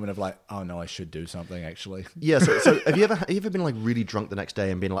having that moment of like, oh no, I should do something actually. Yeah, so have you ever been like really drunk the next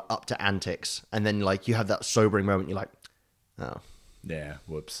day and been like up to antics and then like you have that sobering moment, you're like, oh. Yeah,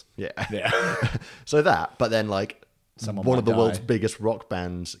 whoops. Yeah. Yeah. So that, but then like someone one of the die. world's biggest rock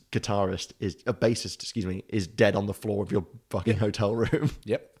bands bassist, is dead on the floor of your fucking hotel room.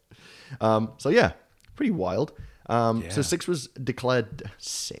 Yep. So yeah, pretty wild. Yeah. So Sixx was declared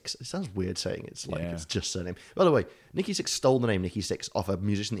Sixx. It sounds weird saying it's like it's just surname. By the way, Nikki Sixx stole the name Nikki Sixx off a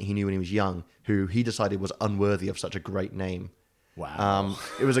musician that he knew when he was young, who he decided was unworthy of such a great name. Wow.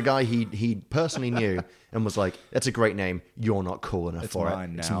 It was a guy he personally knew and was like, "That's a great name. You're not cool enough It's for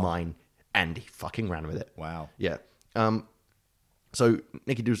mine it. now." It's mine." And he fucking ran with it. Wow. Yeah. So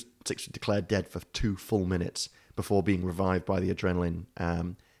Nikki Sixx declared dead for 2 full minutes before being revived by the adrenaline.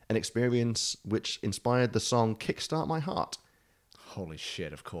 An experience which inspired the song "Kickstart My Heart." Holy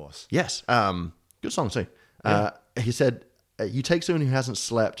shit! Of course. Yes. Good song too. Yeah. He said, "You take someone who hasn't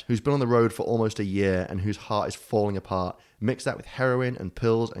slept, who's been on the road for almost a year, and whose heart is falling apart. Mix that with heroin and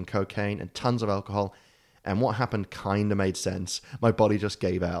pills and cocaine and tons of alcohol, and what happened kind of made sense. My body just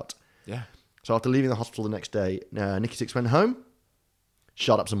gave out." Yeah. So after leaving the hospital the next day, Nikki Sixx went home,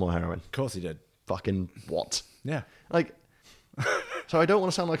 shot up some more heroin. Of course he did. Fucking what? Yeah. Like, so I don't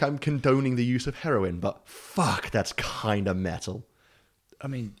want to sound like I'm condoning the use of heroin, but fuck, that's kind of metal. I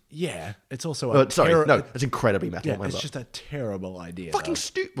mean, yeah. It's also No, it's incredibly metal. Yeah, it's just a terrible idea. Fucking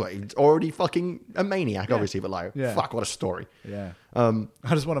stupid. He's already fucking a maniac, obviously, but like, fuck, what a story. Yeah. I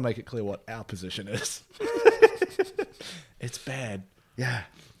just want to make it clear what our position is. It's bad. Yeah.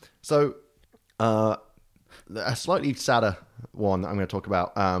 So, a slightly sadder one that I'm going to talk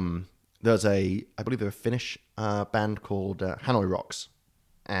about. There's I believe they're a Finnish band called Hanoi Rocks.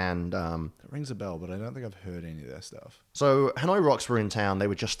 And It rings a bell, but I don't think I've heard any of their stuff. so Hanoi Rocks were in town. They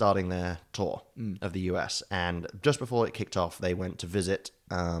were just starting their tour of the US. And just before it kicked off, they went to visit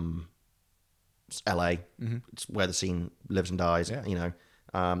LA. Mm-hmm. It's where the scene lives and dies, you know.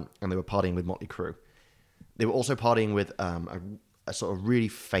 And they were partying with Motley Crue. They were also partying with a sort of really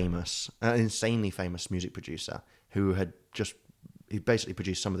famous, insanely famous music producer who he basically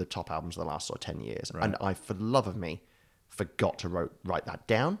produced some of the top albums of the last sort of 10 years. Right. And I, for the love of me, forgot to write that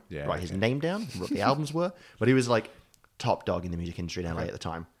down, write his name down, what the albums were. But he was like top dog in the music industry in LA at the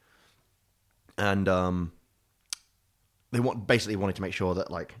time. And they basically wanted to make sure that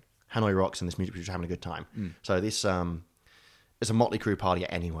like Hanoi Rocks and this music producer were having a good time. So this it's a Motley Crue party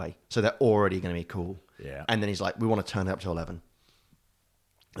anyway, so they're already going to be cool. Yeah. And then he's like, we want to turn it up to 11.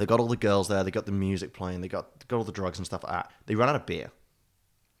 They got all the girls there. They got the music playing. They got all the drugs and stuff like that. They run out of beer.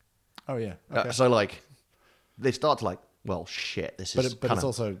 Oh yeah. Okay. So like, they start to like, well, shit. This is. But it's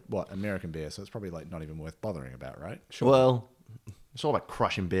also what American beer, so it's probably like not even worth bothering about, right? Sure. Well, it's all about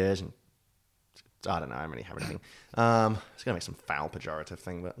crushing beers and I don't know. I don't really have anything. It's gonna make some foul pejorative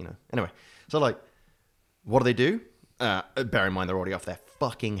thing, but anyway. So like, what do? Bear in mind they're already off their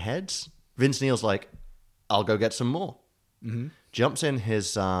fucking heads. Vince Neil's like, I'll go get some more. Mm-hmm. Jumps in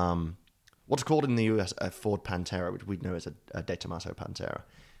his what's called in the US a Ford Pantera, which we know as a De Tomaso Pantera.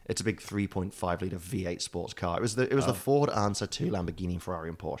 It's a big 3.5 liter V8 sports car. It was the Ford answer to Lamborghini, Ferrari,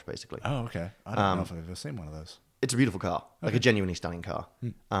 and Porsche, basically. Oh, okay. I don't know if I've ever seen one of those. It's a beautiful car, like a genuinely stunning car.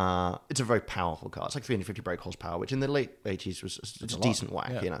 It's a very powerful car. It's like 350 brake horsepower, which in the late 80s was a decent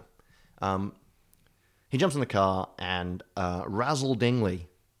whack, He jumps in the car and Razzle Dingley,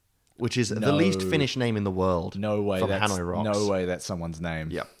 which is the least Finnish name in the world. No way. From Hanoi Rocks. No way that's someone's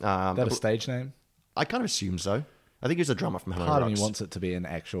name. Yeah. Is that a stage name? I kind of assume so. I think he's a drummer from Hanoi Part Rocks. of me wants it to be an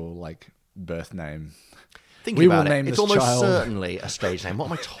actual birth name. Thinking about it, it's almost certainly a stage name. What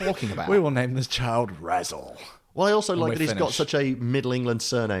am I talking about? We will name this child Razzle. Well, I also like that he's got such a Middle England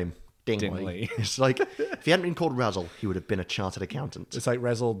surname. Dingley. It's like, if he hadn't been called Razzle, he would have been a chartered accountant. It's like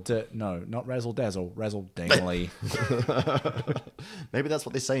no, not Razzle Dazzle, Razzle Dingley. Maybe that's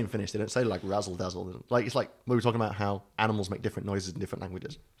what they say in Finnish. They don't say like Razzle Dazzle. Like, it's like we were talking about how animals make different noises in different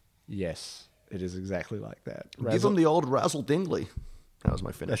languages. Yes, it is exactly like that. Give them the old Razzle Dingley. That was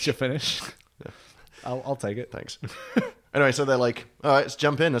my Finnish. That's your Finnish? Yeah. I'll take it. Thanks. Anyway, so they're like, all right, let's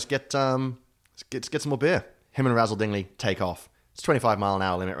jump in. Let's get some more beer. Him and Razzle Dingley take off. It's 25 mile an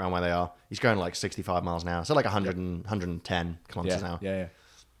hour limit around where they are. He's going like 65 miles an hour. So like 110 kilometers an hour. Yeah.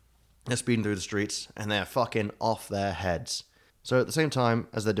 They're speeding through the streets and they're fucking off their heads. So at the same time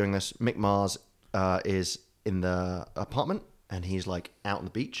as they're doing this, Mick Mars is in the apartment and he's like out on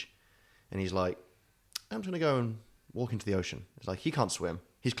the beach. And he's like, I'm just going to go and walk into the ocean. It's like, he can't swim.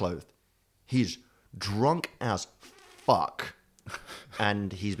 He's clothed. He's drunk as fuck.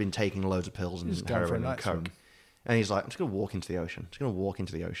 And he's been taking loads of pills and heroin and coke. Swim. And he's like, I'm just going to walk into the ocean.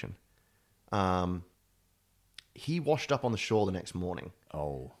 He washed up on the shore the next morning.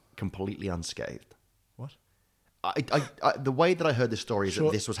 Oh. Completely unscathed. What? The way that I heard this story is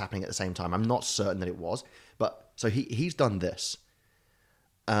that this was happening at the same time. I'm not certain that it was. But so he's done this.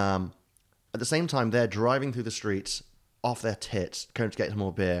 At the same time, they're driving through the streets off their tits, going to get some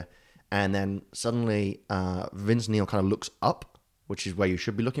more beer. And then suddenly Vince Neil kind of looks up, which is where you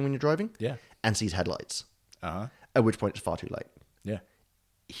should be looking when you're driving. Yeah. And sees headlights. Uh-huh. At which point it's far too late. Yeah.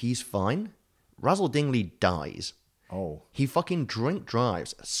 He's fine. Razzle Dingley dies. Oh. He fucking drink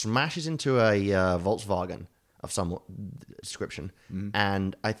drives, smashes into a Volkswagen of some description.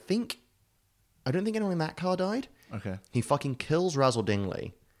 And I don't think anyone in that car died. Okay. He fucking kills Razzle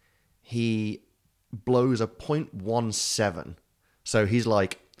Dingley. He blows a .17. So he's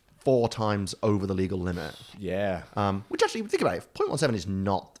like 4 times over the legal limit. Yeah. Which actually, think about it, 0.17 is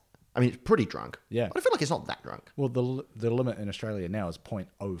not... I mean, it's pretty drunk. Yeah. But I feel like it's not that drunk. Well, the limit in Australia now is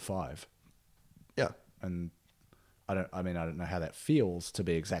 0.05. Yeah. And I don't know how that feels to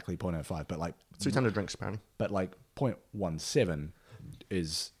be exactly 0.05, but like... 600 drinks, apparently. But like 0.17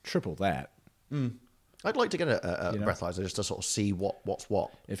 is triple that. I'd like to get a breathalyzer just to sort of see what's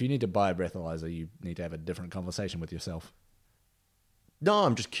what. If you need to buy a breathalyzer, you need to have a different conversation with yourself. No,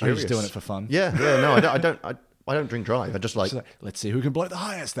 I'm just curious. Are you just doing it for fun? Yeah, no, I don't drink drive. I just like... let's see who can blow the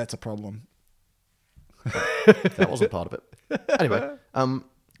highest. That's a problem. That wasn't part of it. Anyway,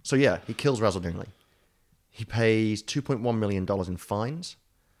 so yeah, he kills Razzle Dingley. He pays $2.1 million in fines,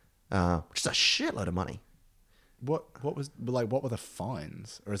 which is a shitload of money. What were the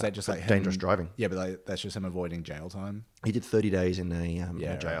fines? Or is that just like him, dangerous driving? Yeah, but like, that's just him avoiding jail time? He did 30 days in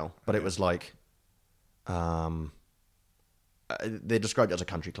a jail. Right. But it was like... they described it as a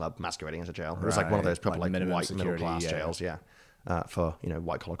country club masquerading as a jail. It was like one of those proper like white middle class jails, for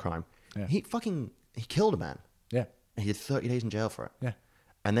white collar crime. Yeah. He killed a man. Yeah, and he did 30 days in jail for it. Yeah,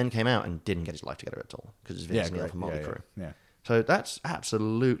 and then came out and didn't get his life together at all because it's Vince Neil from Motley Crue. Yeah, so that's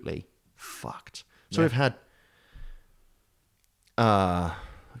absolutely fucked. So we've had, God,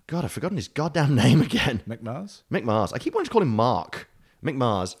 I've forgotten his goddamn name again. Mick Mars. Mick Mars. I keep wanting to call him Mark. Mick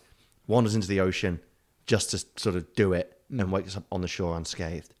Mars wanders into the ocean just to sort of do it. And wakes up on the shore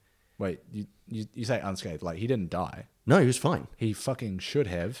unscathed. Wait, you say unscathed? Like he didn't die? No, he was fine. He fucking should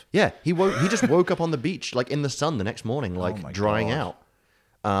have. Yeah, he just woke up on the beach, like in the sun the next morning, like drying out.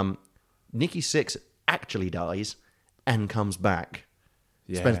 Nikki Sixx actually dies and comes back.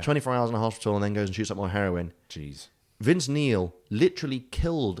 Yeah. Spends 24 hours in a hospital and then goes and shoots up more heroin. Jeez. Vince Neil literally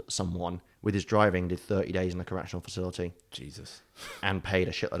killed someone with his driving, did 30 days in a correctional facility. Jesus. And paid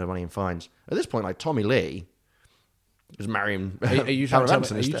a shitload of money in fines. At this point, like Tommy Lee... was marrying Are you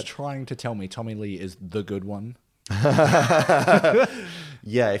trying to tell me Tommy Lee is the good one?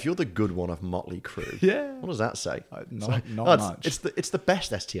 Yeah, if you're the good one of Motley Crue. Yeah. What does that say? Not much. It's the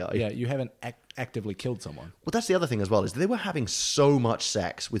best STI. Yeah, you haven't actively killed someone. Well, that's the other thing as well, is they were having so much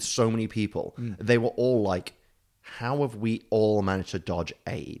sex with so many people. They were all like, how have we all managed to dodge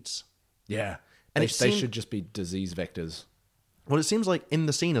AIDS? Yeah. And They should just be disease vectors. Well, it seems like in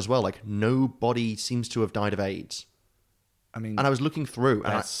the scene as well, like nobody seems to have died of AIDS. I mean, And I was looking through,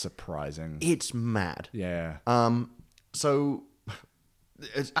 and that's surprising. it's mad. Yeah. So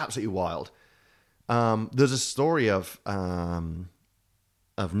it's absolutely wild. There's a story of Nikki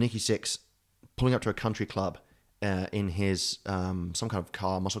Sixx pulling up to a country club in his some kind of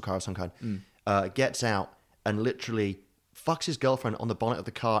car, muscle car of some kind. Gets out and literally fucks his girlfriend on the bonnet of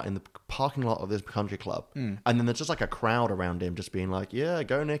the car in the parking lot of this country club. And then there's just like a crowd around him just being like, yeah,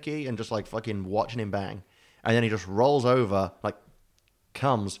 go Nikki, and just like fucking watching him bang. And then he just rolls over, like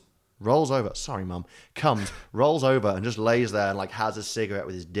rolls over, sorry mum, rolls over and just lays there and like has a cigarette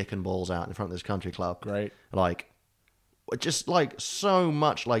with his dick and balls out in front of this country club. Great. Like, just like so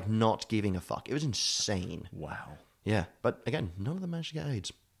much like not giving a fuck. It was insane. Wow. Yeah. But again, none of them managed to get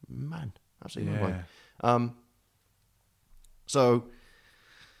AIDS. Man, absolutely Yeah. mind. So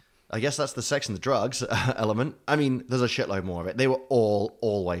I guess that's the sex and the drugs element. I mean, there's a shitload more of it. They were all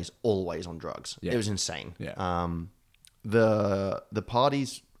always on drugs. Yeah. It was insane. Yeah. The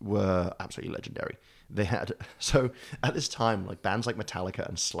parties were absolutely legendary. They had, so at this time, like bands like Metallica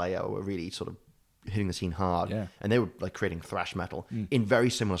and Slayer were really sort of hitting the scene hard. Yeah. And they were like creating thrash metal in very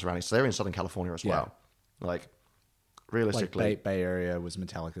similar surroundings. So they were in Southern California as well. Like realistically. Like Bay Area was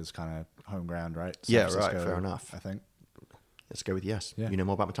Metallica's kind of home ground, right? Yeah, San right, Francisco, fair enough. I think. Let's go with yes. Yeah. You know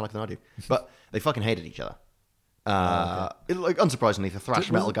more about Metallica than I do. But they fucking hated each other. Like unsurprisingly, the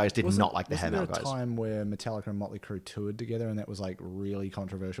thrash metal guys did not like the hair metal guys. Was there a time where Metallica and Motley Crue toured together, and that was like really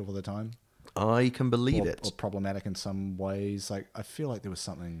controversial for the time, I can believe it. or problematic in some ways? Like I feel like there was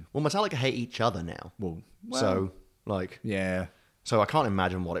something. Well, Metallica hate each other now. Well, So like, yeah, so I can't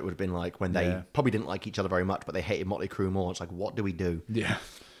imagine what it would have been like when they Yeah. probably didn't like each other very much, but they hated Motley Crue more. It's like, what do we do? yeah.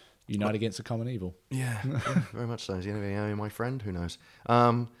 Unite against a common evil. Yeah, very much so. Is he going to be my friend? Who knows?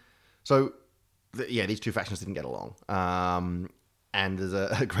 These two factions didn't get along. And there's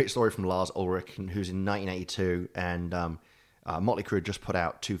a great story from Lars Ulrich, who's in 1982, and Motley Crue had just put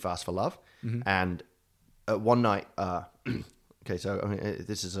out Too Fast for Love. And one night, okay, so I mean,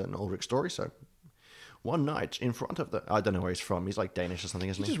 this is an Ulrich story, so one night in front of the, I don't know where he's from. He's like Danish or something,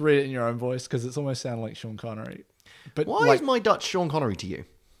 isn't You he? just read it in your own voice because it's almost sounding like Sean Connery. But Why is my Dutch Sean Connery to you?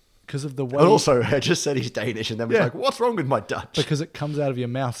 because of the way, And also, I just said he's Danish, and then was Yeah. like, what's wrong with my Dutch? because it comes out of your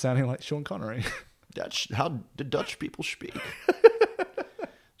mouth sounding like Sean Connery. Dutch, how do Dutch people speak?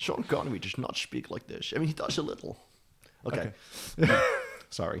 Sean Connery does not speak like this. I mean, he does a little. Okay.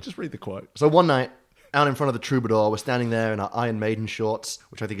 Sorry. Just read the quote. So one night, out in front of the Troubadour, we're standing there in our Iron Maiden shorts,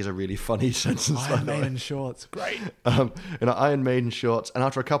 which I think is a really funny sentence. by Iron the way. Maiden shorts, great. In our Iron Maiden shorts, and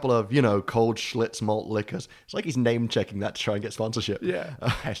after a couple of, cold Schlitz malt liquors, it's like he's name checking that to try and get sponsorship. Yeah.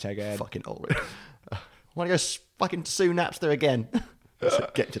 Hashtag ad. Fucking Ulrich. Want to go fucking sue Napster again?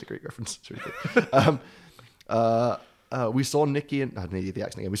 Get to the Greek reference. It's really good. We saw Nikki and I need the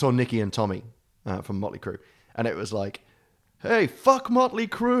accent again. We saw Nikki and Tommy from Motley Crue, and it was like, hey, fuck Motley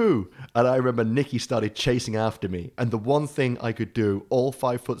Crue. And I remember Nikki started chasing after me. And the one thing I could do, all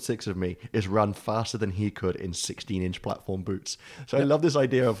 5'6" of me, is run faster than he could in 16-inch platform boots. So I love this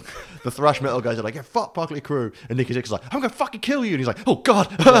idea of the thrash metal guys are like, yeah, fuck Motley Crue. And Nikki Sixx is like, I'm going to fucking kill you. And he's like, oh God.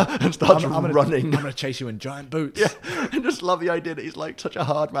 And starts running. I'm going to chase you in giant boots. Yeah, I just love the idea that he's like such a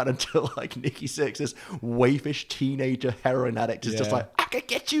hard man until like Nikki Sixx, this waifish teenager heroin addict, is just Yeah. like, I can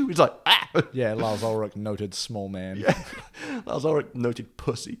get you. He's like, ah. Yeah, Lars Ulrich, noted small man. Yeah. Lars Ulrich, noted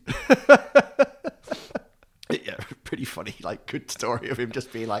pussy. Yeah, pretty funny, like good story of him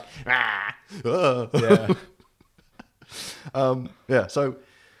just being like, ah. Yeah. Yeah, so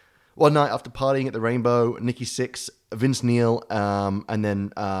one night after partying at the Rainbow, Nikki Sixx, Vince Neil, and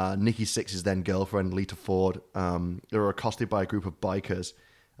then Nikki Sixx's then girlfriend, Lita Ford, they were accosted by a group of bikers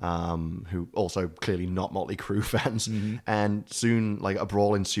who also clearly not Motley Crue fans. And soon, like, a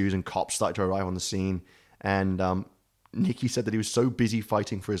brawl ensues and cops start to arrive on the scene. And Nikki said that he was so busy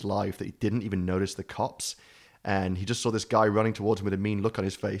fighting for his life that he didn't even notice the cops. And he just saw this guy running towards him with a mean look on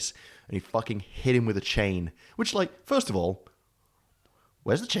his face, and he fucking hit him with a chain. Which, like, first of all,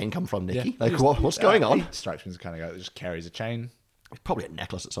 where's the chain come from, Nikki? Yeah. Like, what's going on? He strikes me as the kind of guy that just carries a chain. Probably a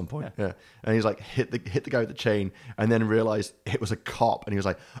necklace at some point. Yeah. And he's like, hit the guy with the chain, and then realized it was a cop, and he was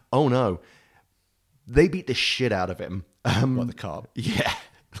like, oh no. They beat the shit out of him. What, the cop? Yeah.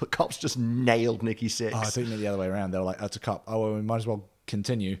 The cops just nailed Nikki Sixx. Oh, I think you meant the other way around. They were like, "That's a cop. Oh, well, we might as well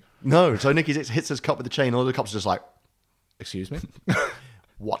continue. No, so Nicky Six hits this cop with the chain. All the cops are just like, Excuse me?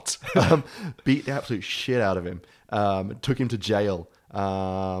 what? Beat the absolute shit out of him. Took him to jail.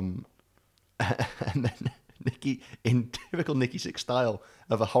 And then Nicky, in typical Nicky Six style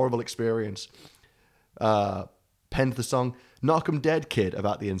of a horrible experience, penned the song "Knock 'Em Dead, Kid"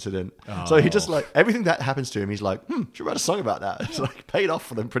 about the incident. So he just like everything that happens to him, he's like, should write a song about that. It's like paid off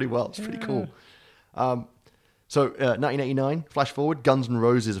for them pretty well. It's pretty cool. So 1989, flash forward, Guns N'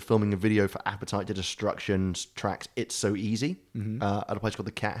 Roses are filming a video for Appetite to Destruction's tracks "It's So Easy" at a place called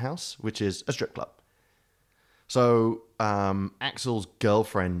the Cat House, which is a strip club. So Axl's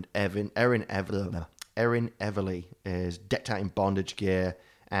girlfriend Erin Everly is decked out in bondage gear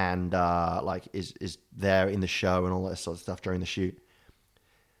and like is there in the show and all that sort of stuff during the shoot.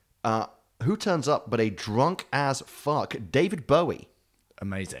 Who turns up but a drunk as fuck David Bowie?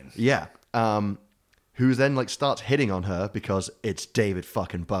 Amazing. Yeah. Who then like starts hitting on her because it's David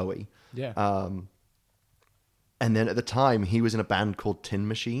fucking Bowie. Yeah. And then at the time he was in a band called Tin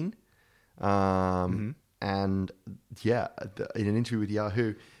Machine. And yeah, in an interview with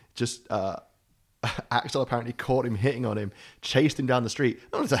Yahoo, just Axl apparently caught him hitting on him, chased him down the street. I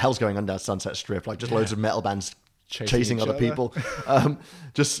don't know what the hell's going on down Sunset Strip. Like just loads of metal bands chasing other people.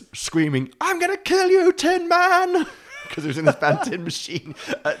 Just screaming, "I'm going to kill you, Tin Man!" Because he was in this band Tin Machine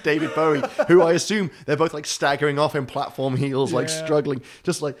at David Bowie, who I assume they're both like staggering off in platform heels, like struggling.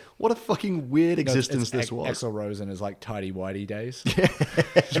 Just like, what a fucking weird existence this was. Axl Rose in his like tidy whitey days.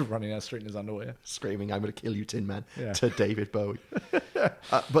 Just running down the street in his underwear. Screaming, "I'm going to kill you, Tin Man," to David Bowie.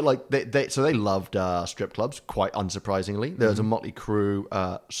 But like, they loved strip clubs, quite unsurprisingly. There's a Motley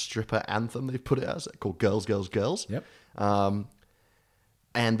Crue stripper anthem they've put it as, called Girls, Girls, Girls. Yep.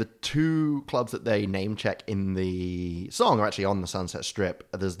 And the two clubs that they name check in the song are actually on the Sunset Strip.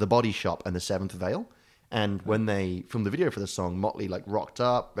 There's the Body Shop and the Seventh Veil. And when they filmed the video for the song, Motley like rocked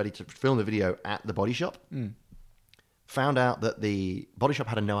up, ready to film the video at the Body Shop. Found out that the Body Shop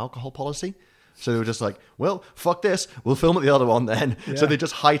had a no alcohol policy. So they were just like, well, fuck this. We'll film at the other one then. Yeah. So they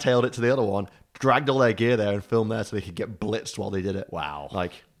just hightailed it to the other one, dragged all their gear there and filmed there so they could get blitzed while they did it. Wow.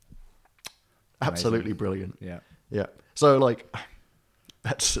 Like, absolutely brilliant. Yeah. Yeah. So like...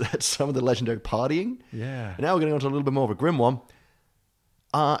 That's some of the legendary partying. Yeah. And now we're getting on to a little bit more of a grim one.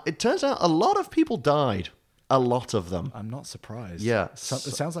 It turns out a lot of people died. A lot of them. I'm not surprised. Yeah. It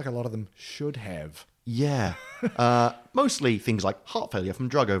sounds like a lot of them should have. Yeah. Mostly things like heart failure from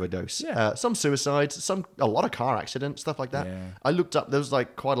drug overdose. Yeah. Some suicides, a lot of car accidents, stuff like that. Yeah. I looked up, there was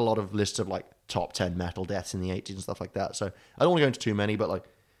like quite a lot of lists of like top 10 metal deaths in the 80s and stuff like that. So I don't want to go into too many, but like,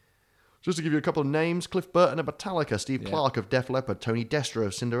 just to give you a couple of names, Cliff Burton of Metallica, Steve Clark of Def Leppard, Tony Destro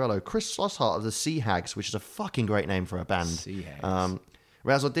of Cinderella, Chris Slosshart of the Sea Hags, which is a fucking great name for a band. Sea Hags.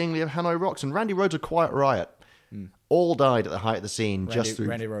 Razzle Dingley of Hanoi Rocks, and Randy Rhoads of Quiet Riot. All died at the height of the scene.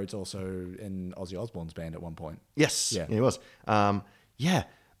 Randy Rhoads also in Ozzy Osbourne's band at one point. Yes, yeah, he was.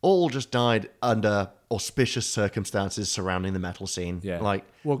 All just died under auspicious circumstances surrounding the metal scene. Yeah. Like,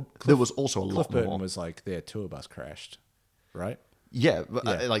 there was also a lot Cliff Burton more. was like their tour bus crashed, right? Yeah, but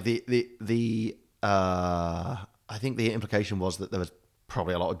like I think the implication was that there was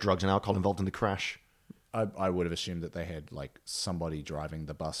probably a lot of drugs and alcohol involved in the crash. I would have assumed that they had like somebody driving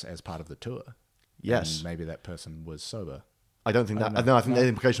the bus as part of the tour. Yes, and maybe that person was sober. I don't think that. No, I think the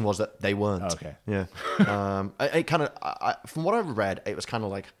implication was that they weren't. Oh, okay. Yeah. It kind of, from what I've read, it was kind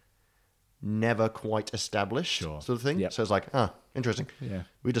of like never quite established sort of thing. Yep. So it's like, interesting. Yeah.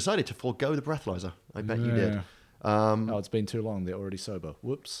 We decided to forego the breathalyzer. I bet you did. It's been too long. They're already sober.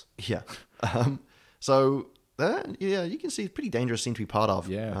 Whoops. Yeah. So you can see it's pretty dangerous scene to be part of.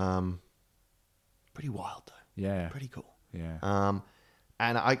 Yeah. Pretty wild though. Yeah. Pretty cool. Yeah.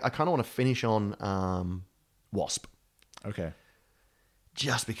 And I kind of want to finish on Wasp. Okay.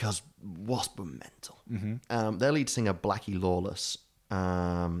 Just because Wasp were mental. Mm-hmm. Their lead singer, Blackie Lawless,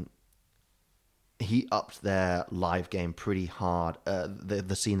 he upped their live game pretty hard.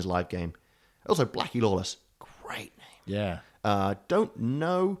 The scene's live game. Also, Blackie Lawless, great name. Yeah. Don't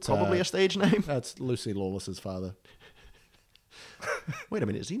know, probably a stage name. That's Lucy Lawless's father. Wait a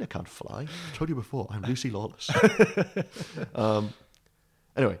minute, Xena can't fly. I told you before, I'm Lucy Lawless.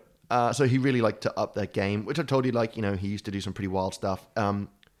 Anyway, so he really liked to up their game, which I told you, like, he used to do some pretty wild stuff.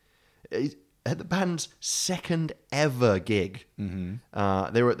 At the band's second ever gig, they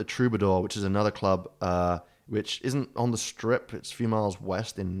were at the Troubadour, which is another club which isn't on the Strip. It's a few miles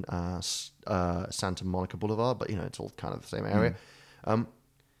west in Santa Monica Boulevard, but, it's all kind of the same area.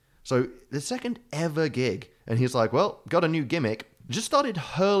 So the second ever gig, and he's like, well, got a new gimmick. Just started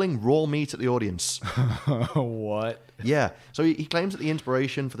hurling raw meat at the audience. What? Yeah. So he claims that the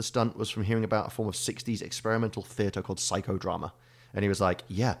inspiration for the stunt was from hearing about a form of 60s experimental theatre called psychodrama. And he was like,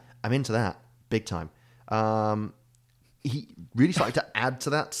 yeah, I'm into that big time. He really started to add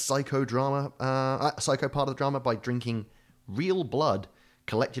to that psycho part of the drama by drinking real blood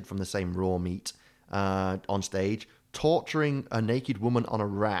collected from the same raw meat on stage, torturing a naked woman on a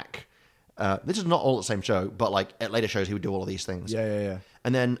rack. This is not all at the same show, but like at later shows, he would do all of these things. Yeah.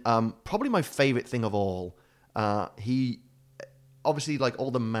 And then probably my favorite thing of all, he obviously like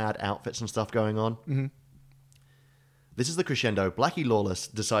all the mad outfits and stuff going on. Mm-hmm. This is the crescendo. Blackie Lawless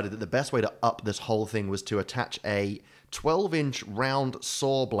decided that the best way to up this whole thing was to attach a 12-inch round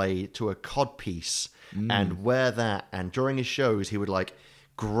saw blade to a codpiece and wear that. And during his shows, he would like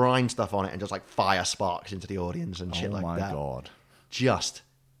grind stuff on it and just like fire sparks into the audience and shit like that. Oh my God. Just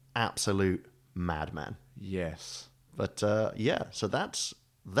absolute madman. Yes. But yeah, so that's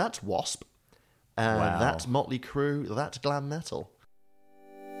Wasp. Wow. That's Motley Crue. That's glam metal.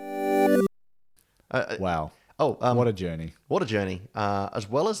 Wow. Oh, what a journey. What a journey. As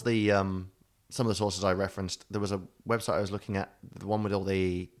well as the some of the sources I referenced, there was a website I was looking at, the one with all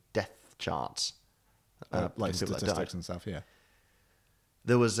the death charts. Like statistics and stuff, yeah.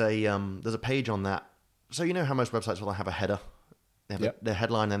 There was there's a page on that. So you know how most websites will have a header? They have their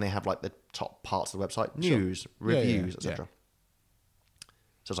headline, and they have like the top parts of the website. News, reviews, etc.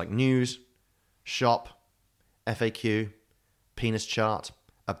 So it's like news, shop, FAQ, penis chart,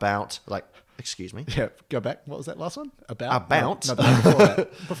 about, like... Excuse me. Yeah, go back. What was that last one? About? No, before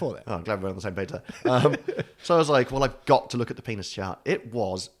that. Before that. Oh, I'm glad we're on the same page there. So I was like, well, I've got to look at the penis chart. It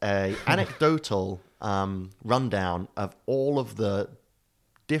was a anecdotal rundown of all of the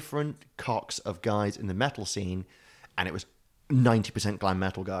different cocks of guys in the metal scene, and it was 90% glam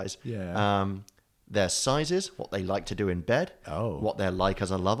metal guys. Yeah. Their sizes, what they like to do in bed, what they're like as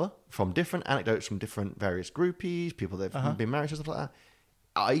a lover, from different anecdotes from different various groupies, people that have been married to, stuff like that.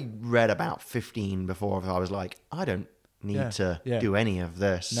 I read about 15 before I was like, I don't need to do any of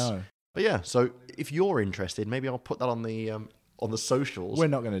this. No. But yeah, so if you're interested, maybe I'll put that on the socials. We're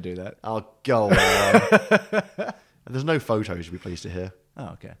not going to do that. I'll go on. There's no photos, you'll be pleased to hear.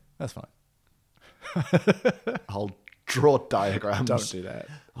 Oh, okay. That's fine. I'll draw diagrams. Don't do that.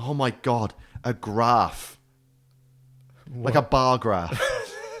 Oh my God. A graph. What? Like a bar graph.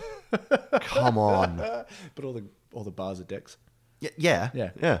 Come on. But all the bars are dicks. Yeah.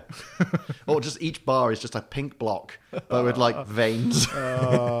 Or just each bar is just a pink block, but with like veins.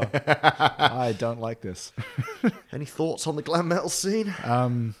 I don't like this. Any thoughts on the glam metal scene?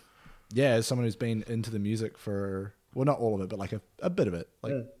 Yeah, as someone who's been into the music for, well, not all of it, but like a bit of it.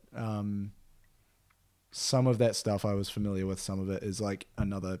 Like, some of that stuff I was familiar with. Some of it is like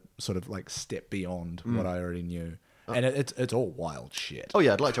another sort of like step beyond what I already knew. And it's all wild shit. Oh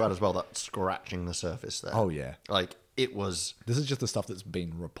yeah, I'd like to add as well that scratching the surface there. Oh yeah. Like, it was... This is just the stuff that's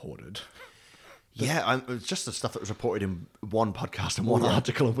been reported. Yeah, it's just the stuff that was reported in one podcast and one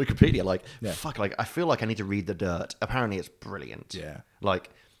article on Wikipedia. Like, fuck, like, I feel like I need to read the dirt. Apparently, it's brilliant. Yeah. Like,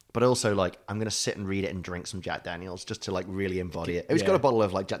 but also, like, I'm going to sit and read it and drink some Jack Daniels just to, like, really embody it. It's got a bottle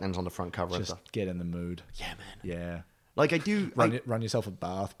of, like, Jack Daniels on the front cover and stuff. Just get in the mood. Yeah, man. Yeah. Like, I do... Run yourself a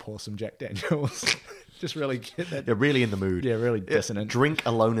bath, pour some Jack Daniels. Just really get that. You're really in the mood. Yeah, really dissonant. Drink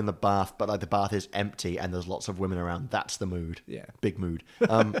alone in the bath, but like the bath is empty and there's lots of women around. That's the mood. Yeah. Big mood.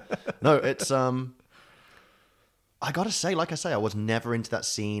 No, it's... I gotta say, like I say, I was never into that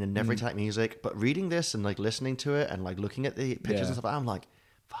scene and never into that music, but reading this and like listening to it and like looking at the pictures and stuff, I'm like,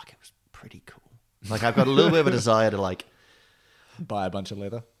 fuck, it was pretty cool. Like, I've got a little bit of a desire to like... Buy a bunch of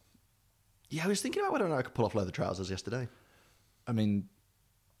leather. Yeah, I was thinking about whether or not I could pull off leather trousers yesterday. I mean,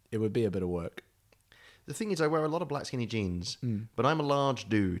 it would be a bit of work. The thing is, I wear a lot of black skinny jeans, but I'm a large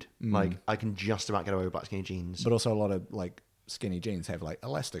dude. Like, I can just about get away with black skinny jeans. But also a lot of, like, skinny jeans have, like,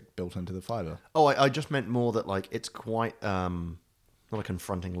 elastic built into the fiber. Oh, I just meant more that, like, it's quite, not a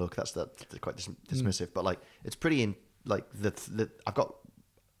confronting look. That's quite dismissive. But, like, it's pretty, I've got...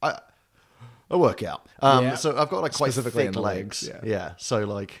 a workout. So I've got, like, quite thick legs. Yeah. So,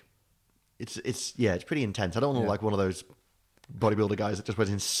 like, it's pretty intense. I don't want to look like one of those bodybuilder guys that just wears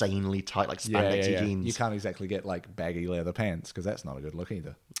insanely tight, like spandexy jeans. You can't exactly get like baggy leather pants because that's not a good look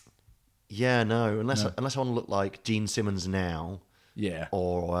either. Yeah, no. Unless I want to look like Gene Simmons now. Yeah.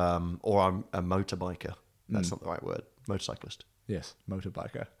 Or I'm a motorbiker. That's not the right word. Motorcyclist. Yes,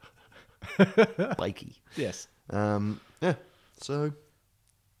 motorbiker. Bikey. Yes. Yeah. So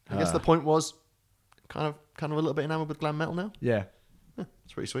I guess the point was kind of a little bit enamored with glam metal now. Yeah.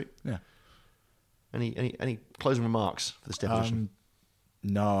 It's pretty sweet. Yeah. Any closing remarks for this definition?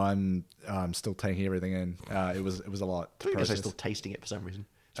 No, I'm still taking everything in. It was a lot to process. I'm still tasting it for some reason.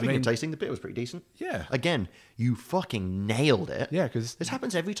 Speaking of tasting, the beer was pretty decent. Yeah. Again, you fucking nailed it. Yeah, because this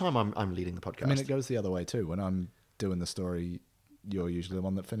happens every time I'm leading the podcast. I mean, it goes the other way too. When I'm doing the story you're usually the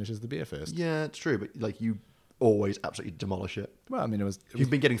one that finishes the beer first. Yeah, it's true, but like you always absolutely demolish it. Well, I mean, it was You've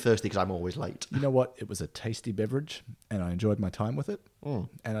been getting thirsty because I'm always late. you know what? It was a tasty beverage, and I enjoyed my time with it, Mm.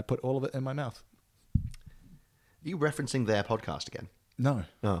 and I put all of it in my mouth. Are you referencing their podcast again? No.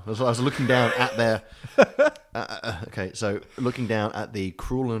 No, I was looking down at their. Okay, so looking down at the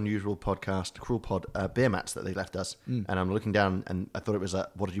Cruel and Unusual podcast, Cruel Pod beer mats that they left us, and I'm looking down, and I thought it was a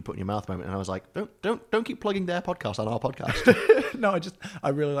 "What did you put in your mouth?" moment, and I was like, "Don't keep plugging their podcast on our podcast." No, I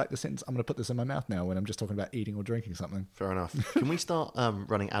really like the sentence. I'm going to put this in my mouth now when I'm just talking about eating or drinking something. Fair enough. Can we start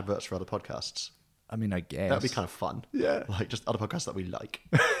running adverts for other podcasts? I mean, I guess That'd be kind of fun. Yeah. Like just other podcasts that we like.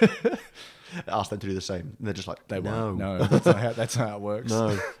 Ask them to do the same. And they're just like, They no. won't. No, that's how it works.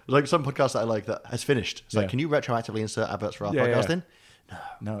 No. Like some podcasts that I like that has finished. It's like, Yeah. can you retroactively insert adverts for our Yeah, podcast yeah. in?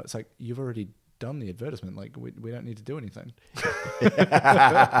 No, it's like you've already done the advertisement. Like we don't need to do anything.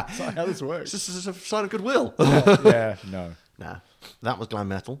 That's not how this works. This is a sign of goodwill. Yeah, no. Nah. That was glam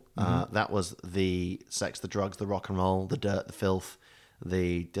metal. That was the sex, the drugs, the rock and roll, the dirt, the filth,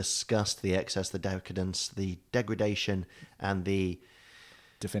 the disgust, the excess, the decadence, the degradation, and the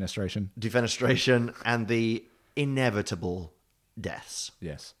Defenestration. defenestration, and the inevitable deaths.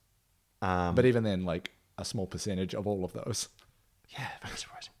 Yes. Um, But even then, like a small percentage of all of those. Yeah, very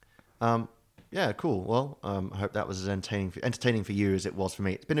surprising. Yeah, cool. Well, I hope that was as entertaining for you as it was for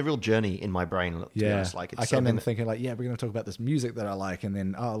me. It's been a real journey in my brain. To be honest. Like, it's I came something in that- thinking like, yeah, we're going to talk about this music that I like, and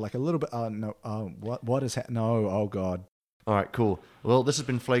then like a little bit. Oh no, what is no? Oh god. All right, cool. Well, this has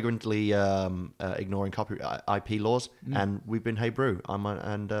been flagrantly ignoring copyright IP laws, and we've been Hey Brew. You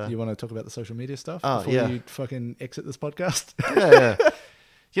want to talk about the social media stuff Oh, before yeah. you fucking exit this podcast? yeah.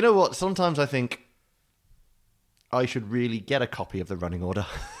 You know what? Sometimes I think I should really get a copy of the running order.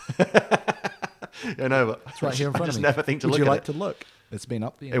 I know, but It's right here in front I just of me. never think to Would look you at like it. to look? It's been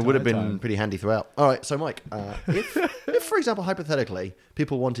up the It would have entire been time. pretty handy throughout. All right, so Mike, if for example, hypothetically,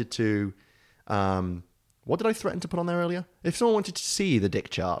 people wanted to, what did I threaten to put on there earlier? If someone wanted to see the dick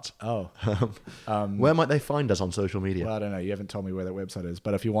chart, Oh, where might they find us on social media? well, I don't know. You haven't told me where that website is,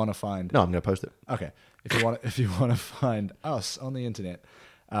 but if you want to find, No, I'm going to post it. okay, if you want to find us on the internet,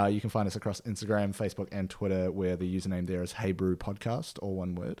 you can find us across Instagram, Facebook, and Twitter, where the username there is Hey Brew Podcast, all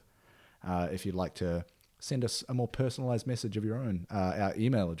one word. If you'd like to send us a more personalized message of your own, our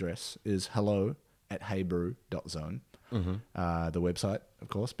email address is hello@heybrew.zone. The website, of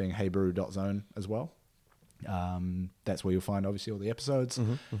course, being heybrew.zone as well. That's where you'll find obviously all the episodes,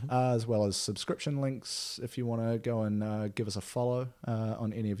 as well as subscription links if you want to go and give us a follow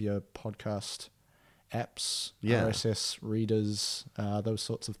on any of your podcast apps, Yeah. RSS readers, those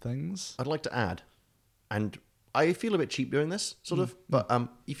sorts of things. I'd like to add, and I feel a bit cheap doing this, sort of, but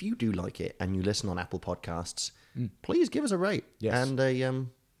if you do like it and you listen on Apple Podcasts, please give us a rate Yes. and a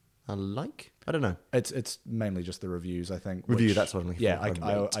like. I don't know. It's mainly just the reviews, I think. Review, that's what I'm looking yeah,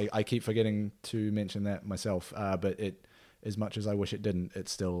 for, I keep forgetting to mention that myself, but it, as much as I wish it didn't, it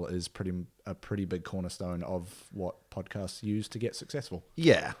still is a pretty big cornerstone of what podcasts use to get successful.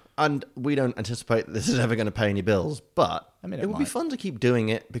 Yeah, and we don't anticipate that this is ever going to pay any bills, but I mean, it it would be might. fun to keep doing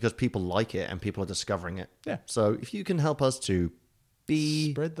it because people like it and people are discovering it. Yeah. So if you can help us to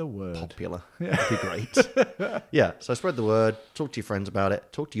be Spread the word. popular, that'd be great. Yeah, so spread the word, talk to your friends about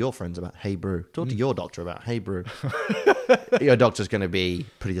it, talk to your friends about Hey Brew, talk to your doctor about Hey Brew. Your doctor's going to be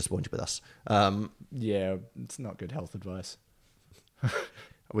pretty disappointed with us. Yeah, it's not good health advice.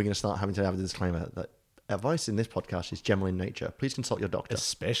 We're going to start having to have a disclaimer that advice in this podcast is general in nature. Please consult your doctor.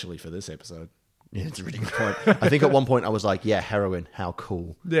 Especially for this episode. Yeah, it's a really good point. I think at one point I was like, yeah, heroin, how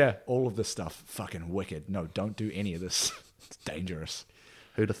cool. Yeah, all of this stuff, fucking wicked. No, don't do any of this. It's dangerous.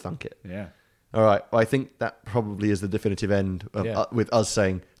 Who'd have thunk it? Yeah. All right, well, I think that probably is the definitive end of, Yeah. with us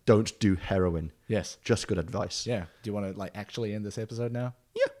saying, don't do heroin. Yes. Just good advice. Yeah. Do you want to like actually end this episode now?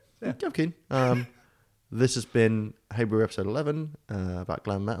 Yeah, I'm keen. This has been Hey Brew episode 11 about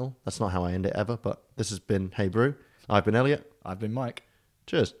glam metal. That's not how I end it ever, but this has been Hey Brew. I've been Elliot. I've been Mike.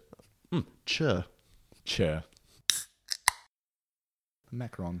 Cheers. Chur. Cheer.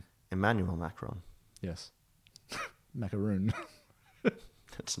 Macron. Emmanuel Macron. Yes. Macaroon.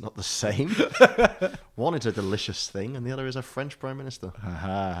 It's not the same. One is a delicious thing, and the other is a French prime minister.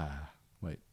 Haha. Wait.